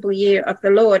acceptable year of the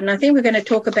Lord. And I think we're going to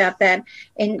talk about that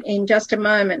in just a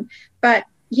moment. But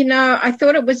you know, I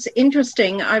thought it was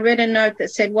interesting. I read a note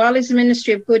that said, while his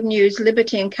ministry of good news,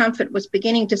 liberty and comfort was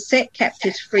beginning to set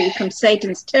captives free from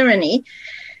Satan's tyranny,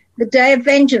 the day of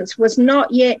vengeance was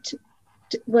not yet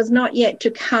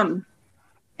to come.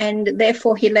 And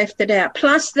therefore he left it out.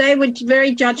 Plus, they were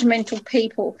very judgmental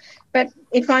people. But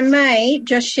if I may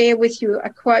just share with you a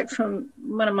quote from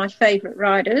one of my favorite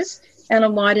writers,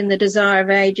 Ellen White, in The Desire of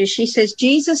Ages. She says,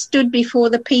 Jesus stood before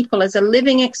the people as a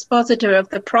living expositor of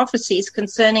the prophecies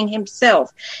concerning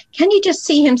himself. Can you just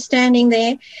see him standing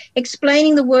there,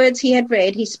 explaining the words he had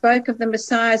read? He spoke of the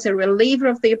Messiah as a reliever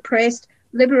of the oppressed,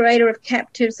 liberator of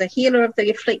captives, a healer of the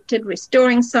afflicted,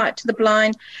 restoring sight to the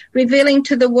blind, revealing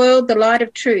to the world the light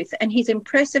of truth. And his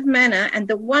impressive manner and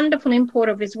the wonderful import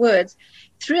of his words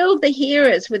thrilled the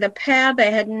hearers with a power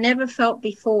they had never felt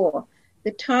before. The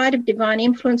tide of divine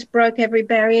influence broke every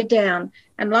barrier down,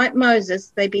 and like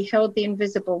Moses, they beheld the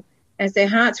invisible. As their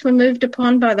hearts were moved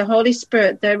upon by the Holy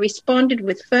Spirit, they responded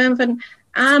with fervent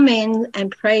amen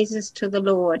and praises to the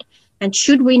Lord. And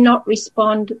should we not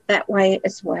respond that way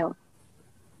as well?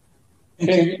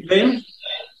 Ben?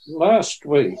 Last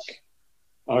week,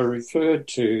 I referred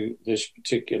to this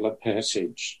particular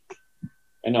passage,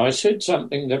 and I said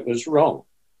something that was wrong.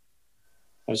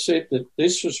 I said that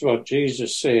this was what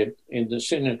Jesus said in the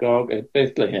synagogue at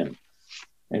Bethlehem.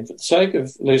 And for the sake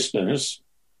of listeners,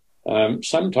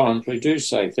 sometimes we do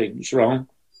say things wrong.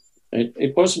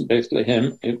 It wasn't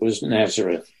Bethlehem, it was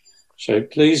Nazareth. So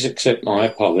please accept my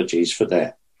apologies for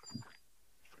that.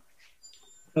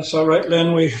 That's all right,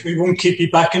 Len. We won't keep you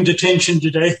back in detention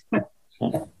today.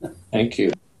 Thank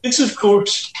you. This, of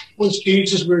course, was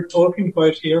Jesus we're talking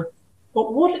about here.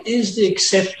 But what is the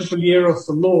acceptable year of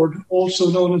the Lord, also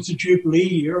known as the Jubilee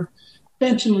year?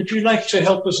 Benton, would you like to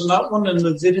help us on that one in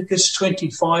Leviticus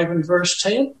 25 and verse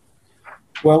 10?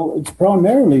 Well, it's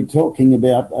primarily talking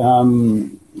about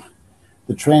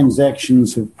the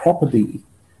transactions of property,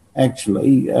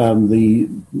 actually, the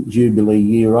Jubilee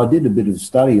year. I did a bit of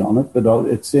study on it, but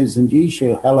it says, and ye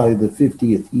shall hallow the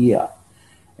 50th year,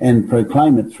 and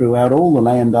proclaim it throughout all the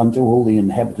land unto all the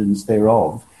inhabitants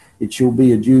thereof. It shall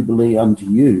be a jubilee unto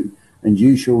you, and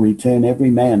you shall return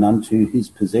every man unto his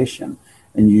possession,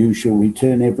 and you shall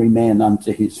return every man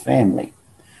unto his family.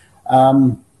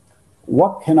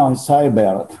 What can I say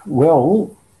about it?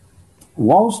 Well,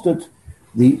 whilst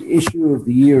the issue of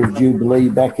the year of Jubilee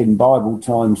back in Bible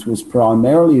times was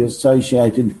primarily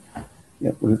associated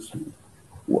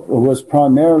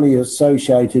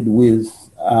with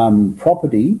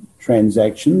property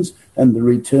transactions and the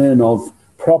return of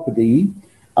property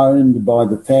owned by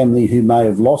the family who may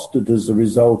have lost it as a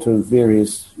result of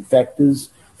various factors,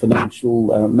 financial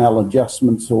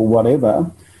maladjustments or whatever.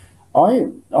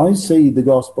 I see the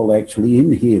gospel actually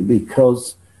in here,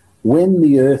 because when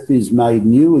the earth is made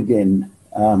new again,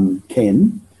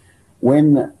 Ken,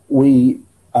 when we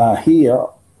are here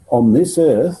on this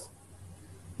earth,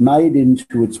 made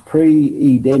into its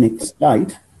pre-Edenic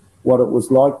state, what it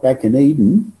was like back in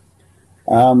Eden,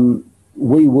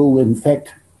 we will in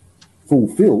fact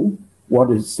fulfill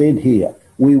what is said here.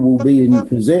 We will be in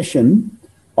possession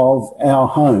of our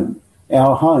home.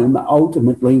 Our home,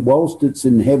 ultimately, whilst it's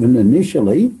in heaven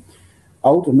initially,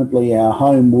 ultimately our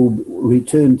home will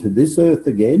return to this earth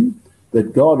again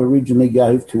that God originally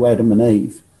gave to Adam and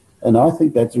Eve. And I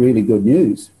think that's really good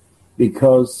news,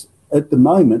 because at the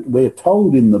moment we're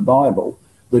told in the Bible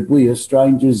that we are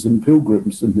strangers and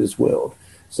pilgrims in this world.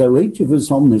 So each of us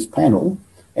on this panel,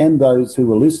 and those who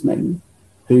are listening,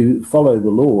 who follow the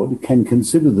Lord, can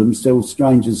consider themselves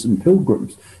strangers and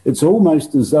pilgrims. It's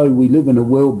almost as though we live in a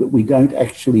world that we don't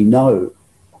actually know.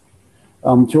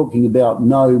 I'm talking about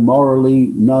know morally,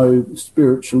 know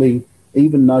spiritually,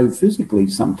 even know physically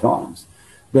sometimes.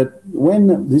 But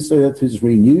when this earth is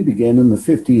renewed again and the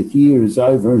 50th year is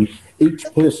over and each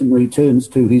person returns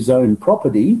to his own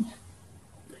property,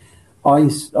 I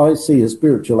see a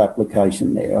spiritual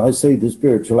application there. I see the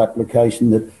spiritual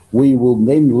application that we will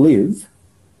then live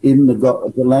in the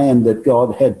land that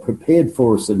God had prepared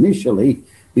for us initially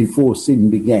before sin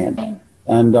began.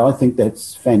 And I think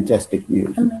that's fantastic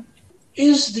news.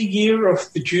 Is the year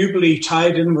of the Jubilee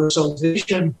tied in with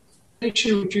salvation?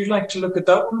 Rachel, would you like to look at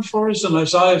that one for us in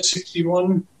Isaiah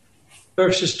 61,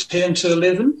 verses 10 to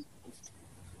 11?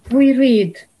 We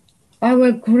read, I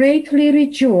will greatly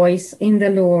rejoice in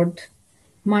the Lord.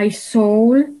 My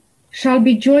soul shall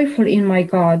be joyful in my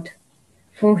God,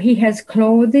 for he has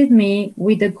clothed me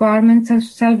with the garments of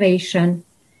salvation.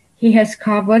 He has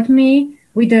covered me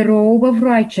with a robe of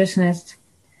righteousness.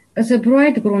 As a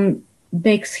bridegroom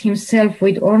decks himself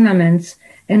with ornaments,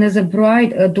 and as a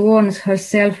bride adorns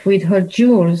herself with her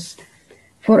jewels.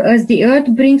 For as the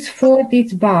earth brings forth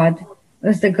its bud,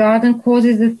 as the garden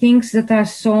causes the things that are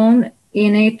sown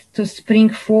in it to spring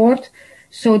forth,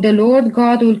 so the Lord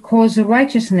God will cause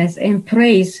righteousness and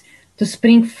praise to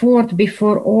spring forth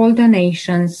before all the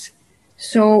nations.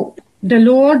 So the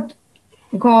Lord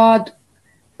God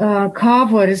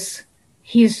covers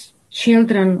his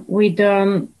children with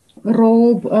the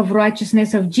robe of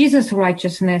righteousness, of Jesus'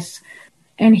 righteousness,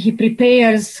 and he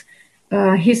prepares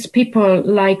his people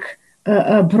like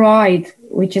a bride,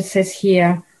 which it says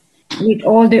here, with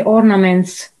all the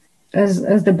ornaments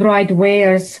as the bride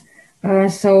wears.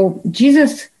 So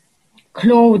Jesus,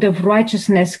 clothed of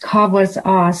righteousness, covers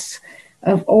us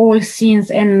of all sins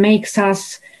and makes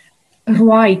us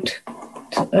right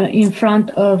in front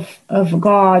of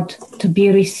God to be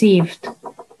received.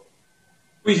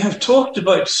 We have talked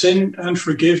about sin and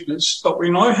forgiveness, but we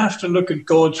now have to look at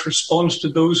God's response to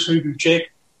those who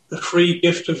reject the free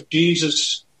gift of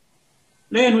Jesus.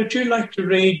 Len, would you like to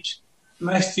read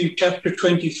Matthew chapter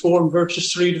 24 and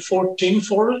verses 3 to 14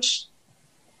 for us?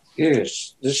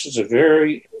 Yes, this is a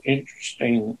very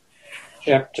interesting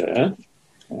chapter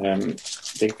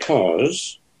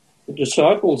because the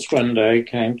disciples one day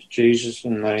came to Jesus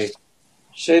and they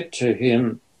said to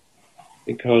him,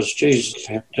 because Jesus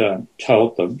had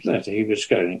told them that he was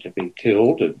going to be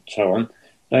killed and so on,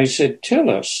 they said, tell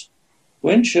us,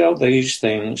 when shall these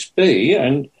things be,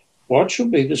 and what shall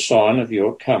be the sign of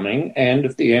your coming and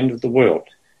of the end of the world?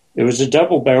 It was a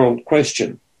double-barreled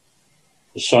question,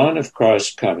 the sign of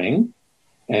Christ's coming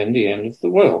and the end of the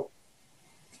world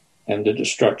and the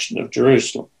destruction of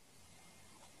Jerusalem.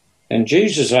 And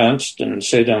Jesus answered and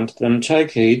said unto them,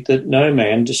 take heed that no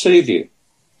man deceive you.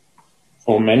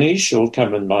 For many shall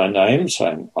come in my name,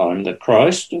 saying, I am the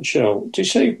Christ, and shall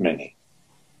deceive many.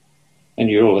 And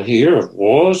you will hear of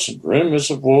wars and rumours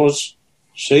of wars.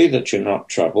 See that you're not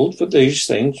troubled, for these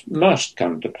things must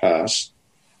come to pass,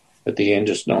 but the end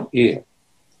is not yet.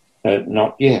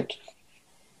 Not yet.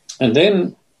 And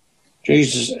then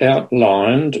Jesus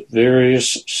outlined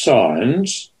various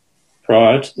signs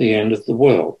prior to the end of the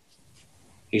world.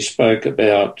 He spoke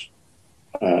about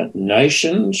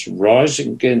nations rising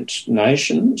against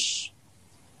nations.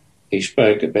 He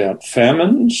spoke about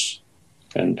famines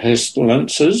and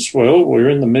pestilences. Well, we're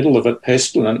in the middle of a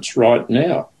pestilence right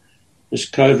now. This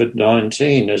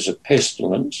COVID-19 is a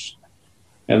pestilence,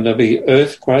 and there'll be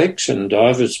earthquakes in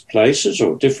diverse places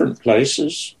or different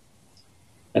places.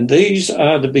 And these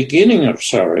are the beginning of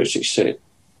sorrows, he said.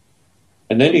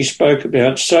 And then he spoke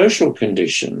about social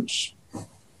conditions.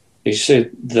 He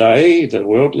said, they, the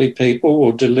worldly people,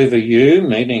 will deliver you,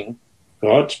 meaning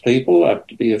God's people, up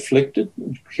to be afflicted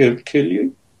and kill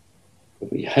you, will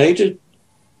be hated,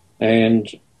 and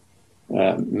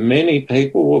many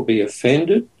people will be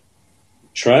offended,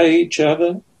 betray each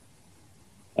other,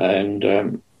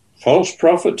 and false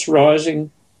prophets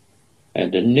rising,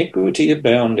 and iniquity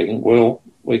abounding. Well,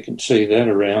 we can see that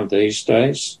around these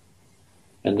days.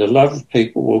 And the love of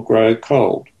people will grow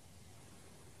cold.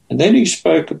 And then he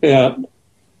spoke about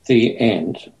the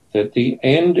end, that the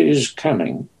end is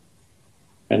coming,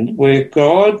 and where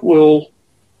God will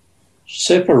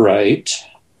separate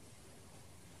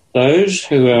those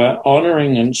who are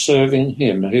honouring and serving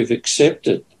him, who've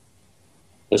accepted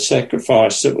the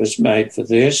sacrifice that was made for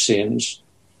their sins,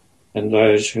 and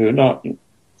those who are not.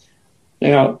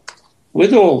 Now,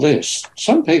 with all this,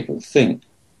 some people think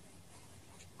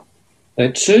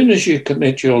that as soon as you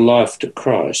commit your life to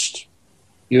Christ,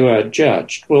 you are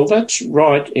judged. Well, that's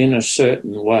right in a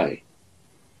certain way.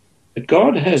 But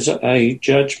God has a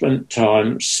judgment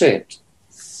time set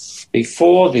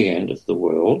before the end of the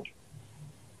world.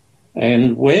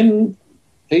 And when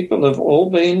people have all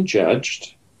been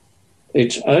judged,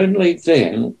 it's only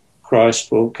then Christ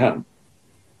will come.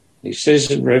 He says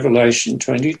in Revelation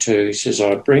 22, he says,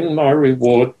 I bring my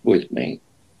reward with me.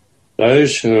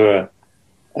 Those who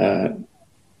are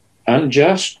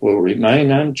unjust will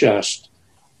remain unjust,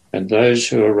 and those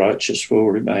who are righteous will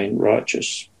remain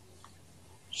righteous.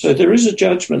 So there is a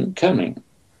judgment coming.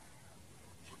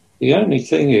 The only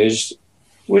thing is,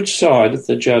 which side of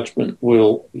the judgment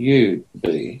will you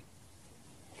be?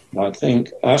 And I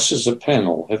think us as a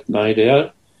panel have made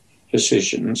our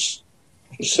decisions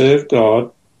to serve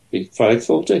God, be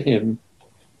faithful to him.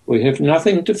 We have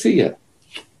nothing to fear.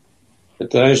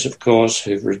 But those, of course,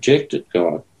 who've rejected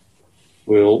God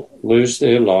will lose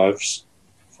their lives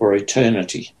for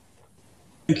eternity.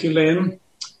 Thank you, Liam.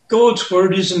 God's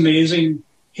word is amazing.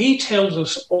 He tells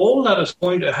us all that is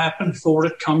going to happen before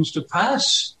it comes to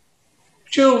pass.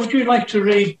 Joe, would you like to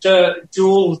read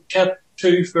Joel chapter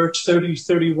 2, verse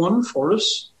 30-31 for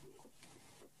us?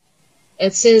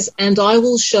 It says, and I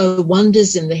will show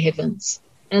wonders in the heavens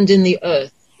and in the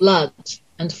earth, blood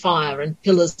and fire and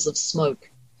pillars of smoke.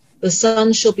 The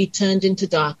sun shall be turned into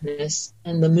darkness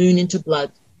and the moon into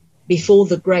blood before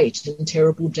the great and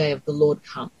terrible day of the Lord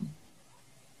come.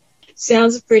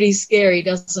 Sounds pretty scary,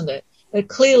 doesn't it? But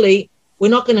clearly,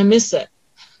 we're not going to miss it.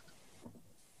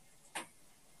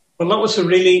 Well, that was a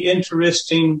really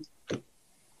interesting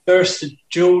verse that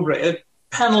Joel read.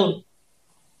 Panel,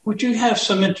 would you have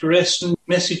some interesting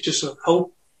messages of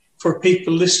hope for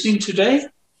people listening today?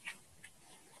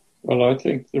 Well, I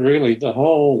think really the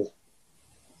whole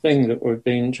thing that we've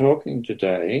been talking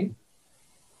today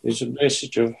is a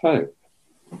message of hope.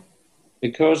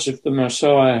 Because if the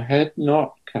Messiah had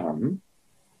not come,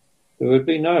 there would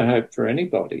be no hope for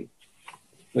anybody.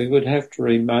 We would have to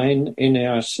remain in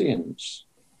our sins.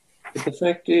 But the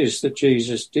fact is that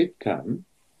Jesus did come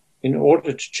in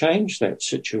order to change that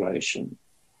situation,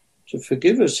 to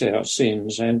forgive us our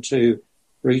sins and to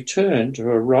return to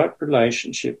a right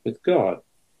relationship with God.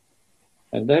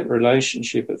 And that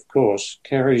relationship, of course,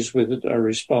 carries with it a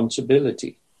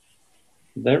responsibility.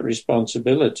 That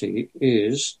responsibility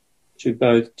is to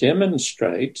both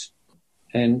demonstrate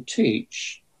and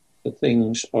teach the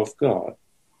things of God.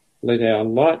 Let our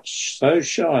light so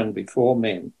shine before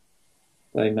men,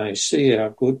 they may see our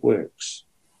good works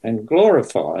and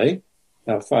glorify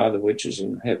our Father which is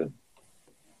in heaven.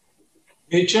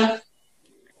 Rachel?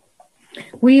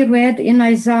 We read in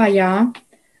Isaiah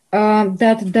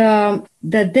that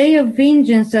the day of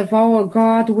vengeance of our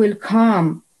God will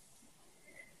come,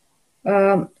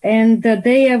 and the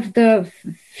day of the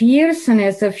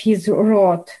fierceness of his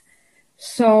wrath.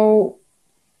 So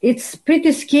it's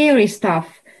pretty scary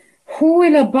stuff. Who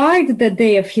will abide the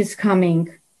day of his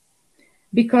coming?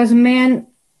 Because men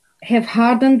have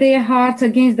hardened their hearts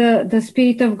against the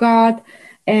Spirit of God,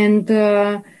 and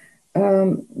the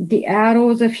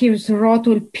arrows of his wrath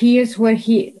will pierce where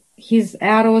his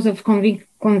arrows of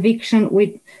conviction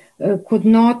could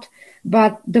not.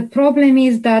 But the problem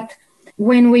is that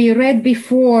when we read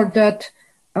before that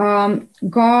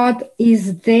God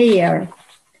is there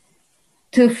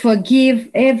to forgive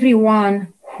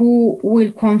everyone who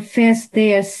will confess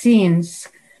their sins.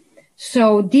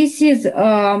 So this is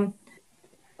a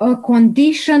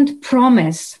conditioned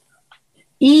promise.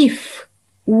 If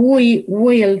we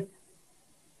will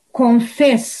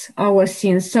confess our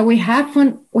sins. So we have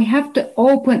to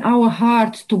open our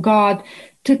heart to God,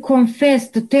 to confess,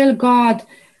 to tell God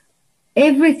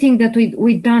everything that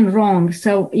we've done wrong.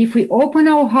 So if we open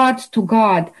our hearts to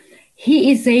God,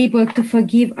 he is able to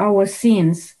forgive our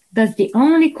sins. That's the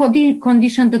only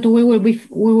condition that we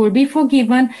will be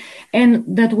forgiven, and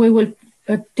that we will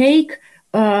take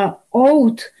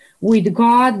oath with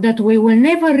God that we will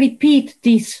never repeat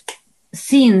these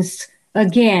sins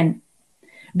again.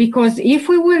 Because if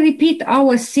we will repeat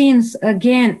our sins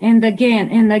again and again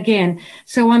and again,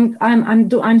 so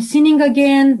I'm sinning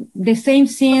again, the same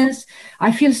sins,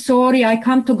 I feel sorry, I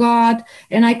come to God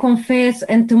and I confess,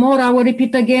 and tomorrow I will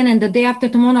repeat again, and the day after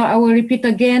tomorrow I will repeat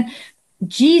again.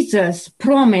 Jesus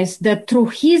promised that through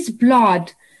his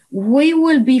blood we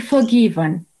will be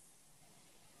forgiven.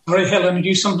 Sorry, Helen, did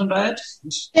you something to add?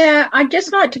 Yeah, I'd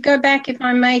just like to go back, if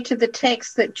I may, to the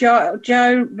text that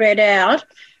Joe read out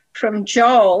from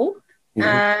Joel.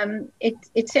 Mm-hmm.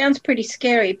 It sounds pretty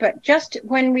scary, but just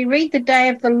when we read the day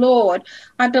of the Lord,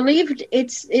 I believe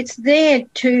it's there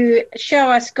to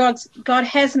show us God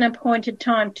has an appointed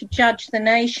time to judge the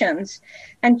nations,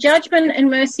 and judgment and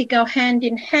mercy go hand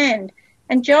in hand.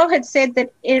 And Joel had said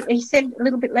that, he said a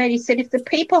little bit later, he said, if the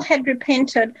people had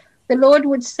repented, the Lord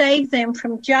would save them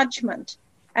from judgment.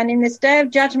 And in this day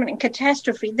of judgment and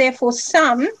catastrophe, therefore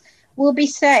some will be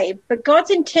saved. But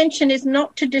God's intention is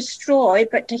not to destroy,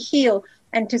 but to heal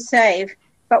and to save.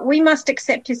 but we must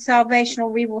accept his salvation or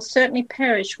we will certainly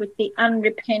perish with the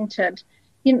unrepented.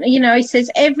 You know, he says,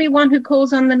 everyone who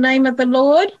calls on the name of the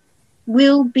Lord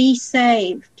will be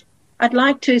saved. I'd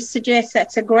like to suggest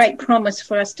that's a great promise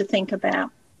for us to think about.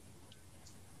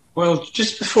 Well,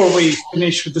 just before we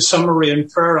finish with the summary and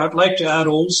prayer, I'd like to add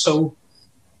also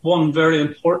one very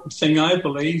important thing, I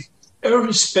believe.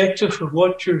 Irrespective of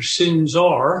what your sins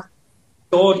are,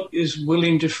 God is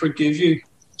willing to forgive you.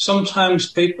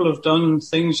 Sometimes people have done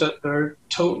things that they're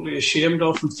totally ashamed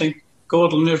of and think,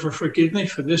 God will never forgive me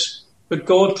for this. But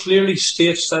God clearly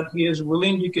states that he is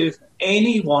willing to give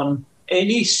anyone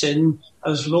any sin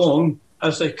as long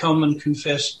as they come and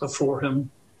confess before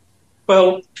him.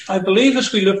 Well, I believe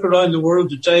as we look around the world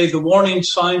today, the warning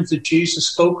signs that Jesus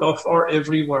spoke of are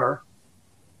everywhere.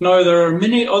 Now, there are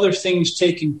many other things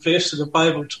taking place that the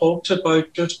Bible talks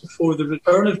about just before the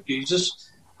return of Jesus,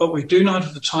 but we do not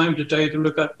have the time today to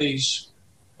look at these.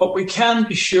 But we can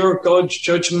be sure God's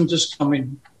judgment is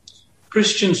coming.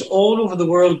 Christians all over the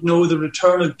world know the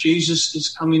return of Jesus is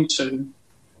coming soon.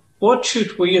 What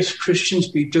should we as Christians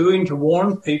be doing to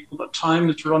warn people that time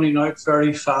is running out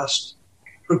very fast?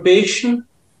 Probation,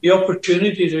 the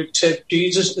opportunity to accept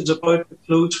Jesus, is about to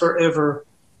close forever.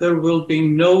 There will be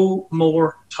no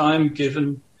more time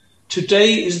given.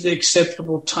 Today is the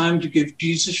acceptable time to give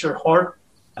Jesus your heart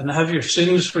and have your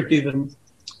sins forgiven.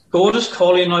 God is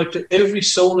calling out to every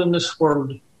soul in this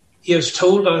world. He has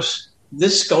told us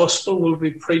this gospel will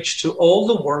be preached to all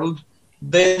the world.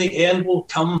 Then the end will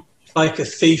come like a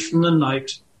thief in the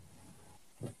night.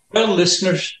 Well,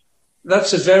 listeners,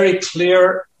 that's a very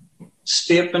clear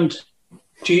statement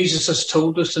Jesus has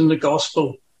told us in the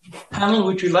gospel. Panel,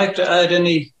 would you like to add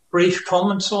any brief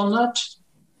comments on that?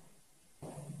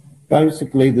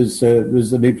 Basically, there's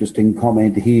an interesting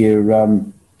comment here,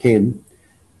 Ken.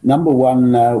 Number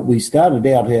one, we started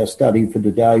out our study for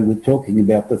today with talking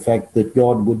about the fact that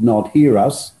God would not hear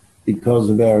us because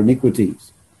of our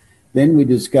iniquities. Then we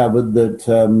discovered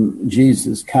that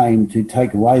Jesus came to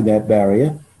take away that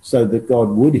barrier so that God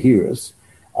would hear us.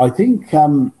 I think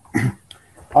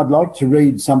I'd like to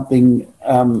read something,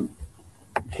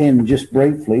 Ken, just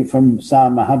briefly from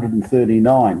Psalm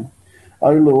 139.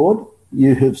 O Lord,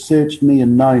 you have searched me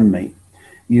and known me.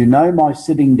 You know my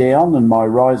sitting down and my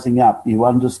rising up. You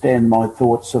understand my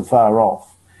thoughts afar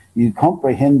off. You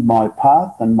comprehend my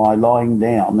path and my lying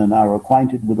down and are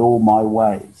acquainted with all my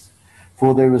ways.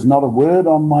 For there is not a word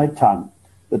on my tongue.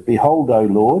 But behold, O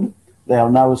Lord, thou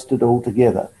knowest it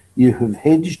altogether. You have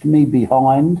hedged me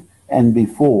behind and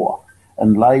before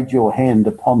and laid your hand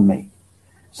upon me.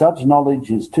 Such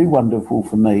knowledge is too wonderful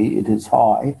for me. It is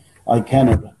high. I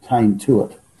cannot attain to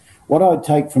it. What I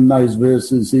take from those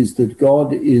verses is that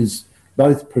God is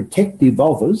both protective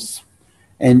of us,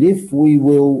 and if we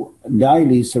will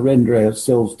daily surrender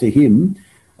ourselves to him.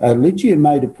 Ligia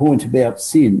made a point about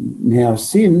sin. Now,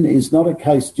 sin is not a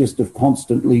case just of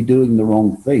constantly doing the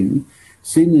wrong thing.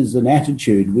 Sin is an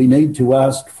attitude. We need to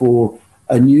ask for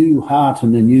a new heart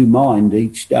and a new mind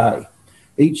each day.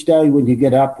 Each day when you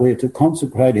get up, we're to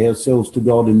consecrate ourselves to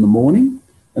God in the morning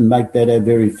and make that our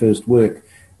very first work.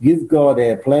 Give God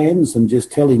our plans and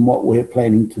just tell him what we're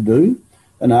planning to do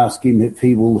and ask him if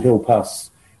he will help us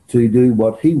to do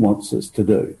what he wants us to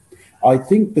do. I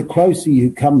think the closer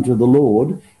you come to the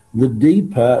Lord, the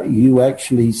deeper you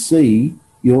actually see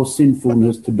your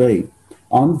sinfulness to be.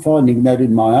 I'm finding that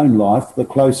in my own life, the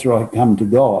closer I come to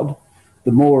God,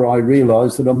 the more I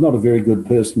realise that I'm not a very good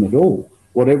person at all.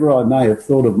 Whatever I may have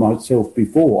thought of myself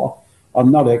before,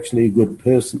 I'm not actually a good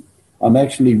person. I'm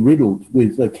actually riddled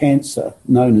with a cancer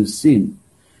known as sin,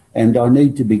 and I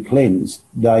need to be cleansed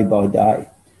day by day.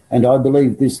 And I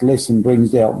believe this lesson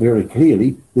brings out very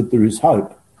clearly that there is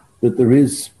hope, that there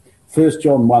is 1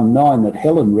 John 1:9 that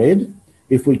Helen read.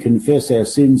 If we confess our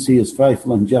sins, he is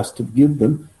faithful and just to forgive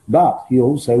them, but he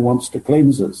also wants to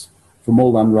cleanse us from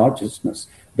all unrighteousness.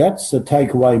 That's a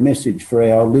takeaway message for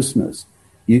our listeners.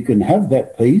 You can have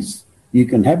that peace, you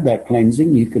can have that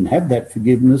cleansing, you can have that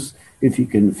forgiveness. If you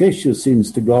confess your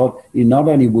sins to God, he not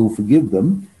only will forgive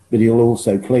them, but he'll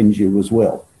also cleanse you as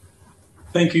well.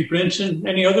 Thank you, Brenton.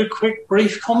 Any other quick,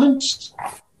 brief comments?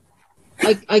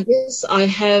 I guess I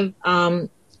have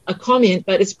a comment,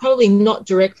 but it's probably not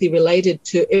directly related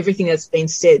to everything that's been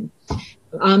said.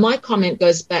 My comment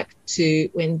goes back to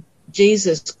when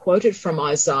Jesus quoted from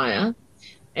Isaiah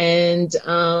and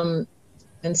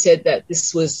said that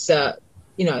this was,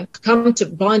 come to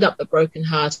bind up the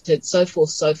brokenhearted, so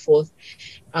forth,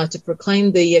 to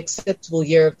proclaim the acceptable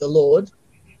year of the Lord.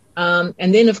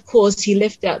 And then, of course, he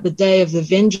left out the day of the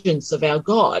vengeance of our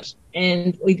God.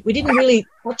 And we didn't really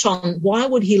touch on why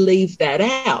would he leave that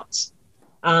out.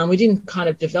 We didn't kind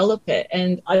of develop it.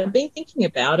 And I've been thinking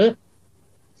about it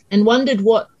and wondered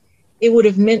what it would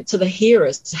have meant to the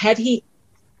hearers had he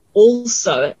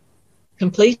also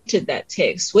completed that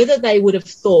text, whether they would have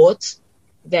thought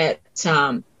that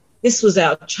this was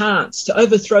our chance to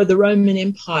overthrow the Roman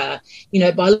Empire,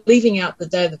 by leaving out the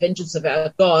day of the vengeance of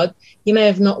our God. He may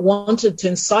have not wanted to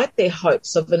incite their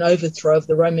hopes of an overthrow of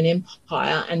the Roman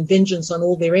Empire and vengeance on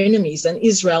all their enemies and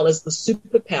Israel as the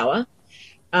superpower.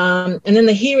 And then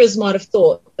the hearers might have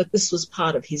thought that this was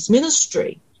part of his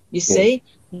ministry, you see,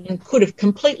 and could have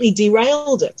completely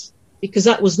derailed it because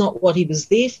that was not what he was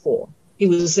there for. He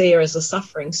was there as a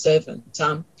suffering servant.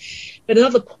 But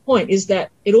another point is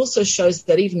that it also shows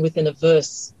that even within a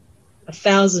verse,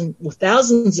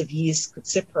 thousands of years could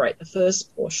separate the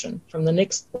first portion from the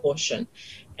next portion.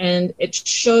 And it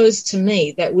shows to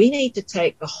me that we need to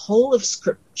take the whole of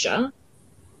Scripture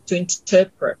to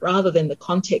interpret rather than the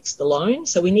context alone.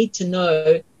 So we need to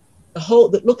know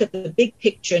look at the big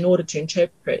picture in order to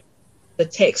interpret the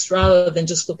text rather than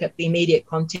just look at the immediate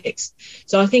context.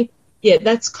 So I think,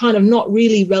 that's kind of not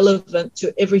really relevant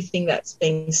to everything that's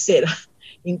being said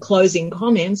in closing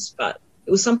comments, but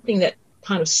it was something that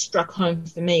kind of struck home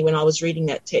for me when I was reading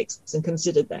that text and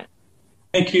considered that.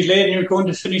 Thank you, Len. You're going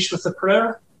to finish with a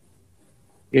prayer?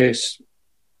 Yes.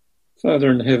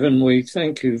 Father in heaven, we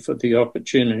thank you for the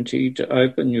opportunity to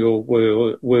open your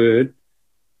word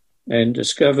and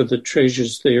discover the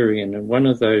treasures therein. And one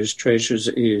of those treasures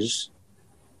is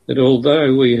that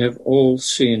although we have all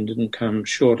sinned and come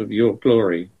short of your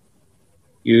glory,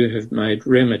 you have made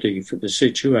remedy for the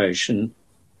situation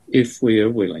if we are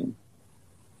willing.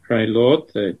 Pray, Lord,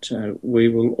 that we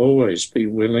will always be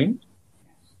willing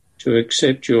to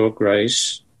accept your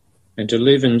grace and to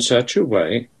live in such a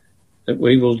way that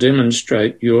we will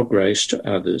demonstrate your grace to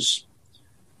others.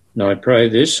 And I pray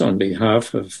this on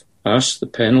behalf of us, the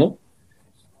panel,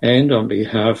 and on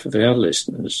behalf of our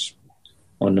listeners,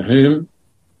 on whom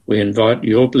we invite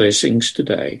your blessings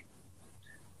today.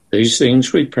 These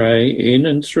things we pray in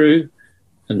and through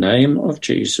the name of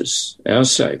Jesus, our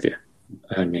Saviour.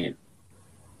 Amen.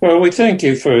 Well, we thank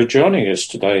you for joining us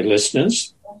today,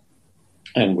 listeners,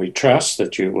 and we trust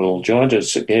that you will join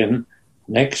us again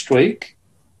next week,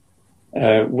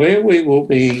 where we will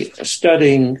be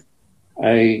studying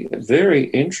a very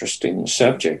interesting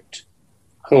subject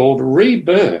called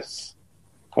rebirth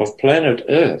of planet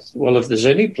Earth. Well, if there's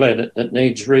any planet that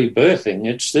needs rebirthing,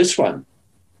 it's this one.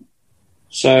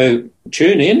 So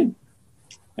tune in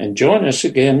and join us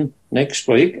again next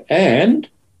week and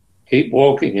keep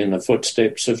walking in the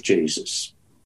footsteps of Jesus.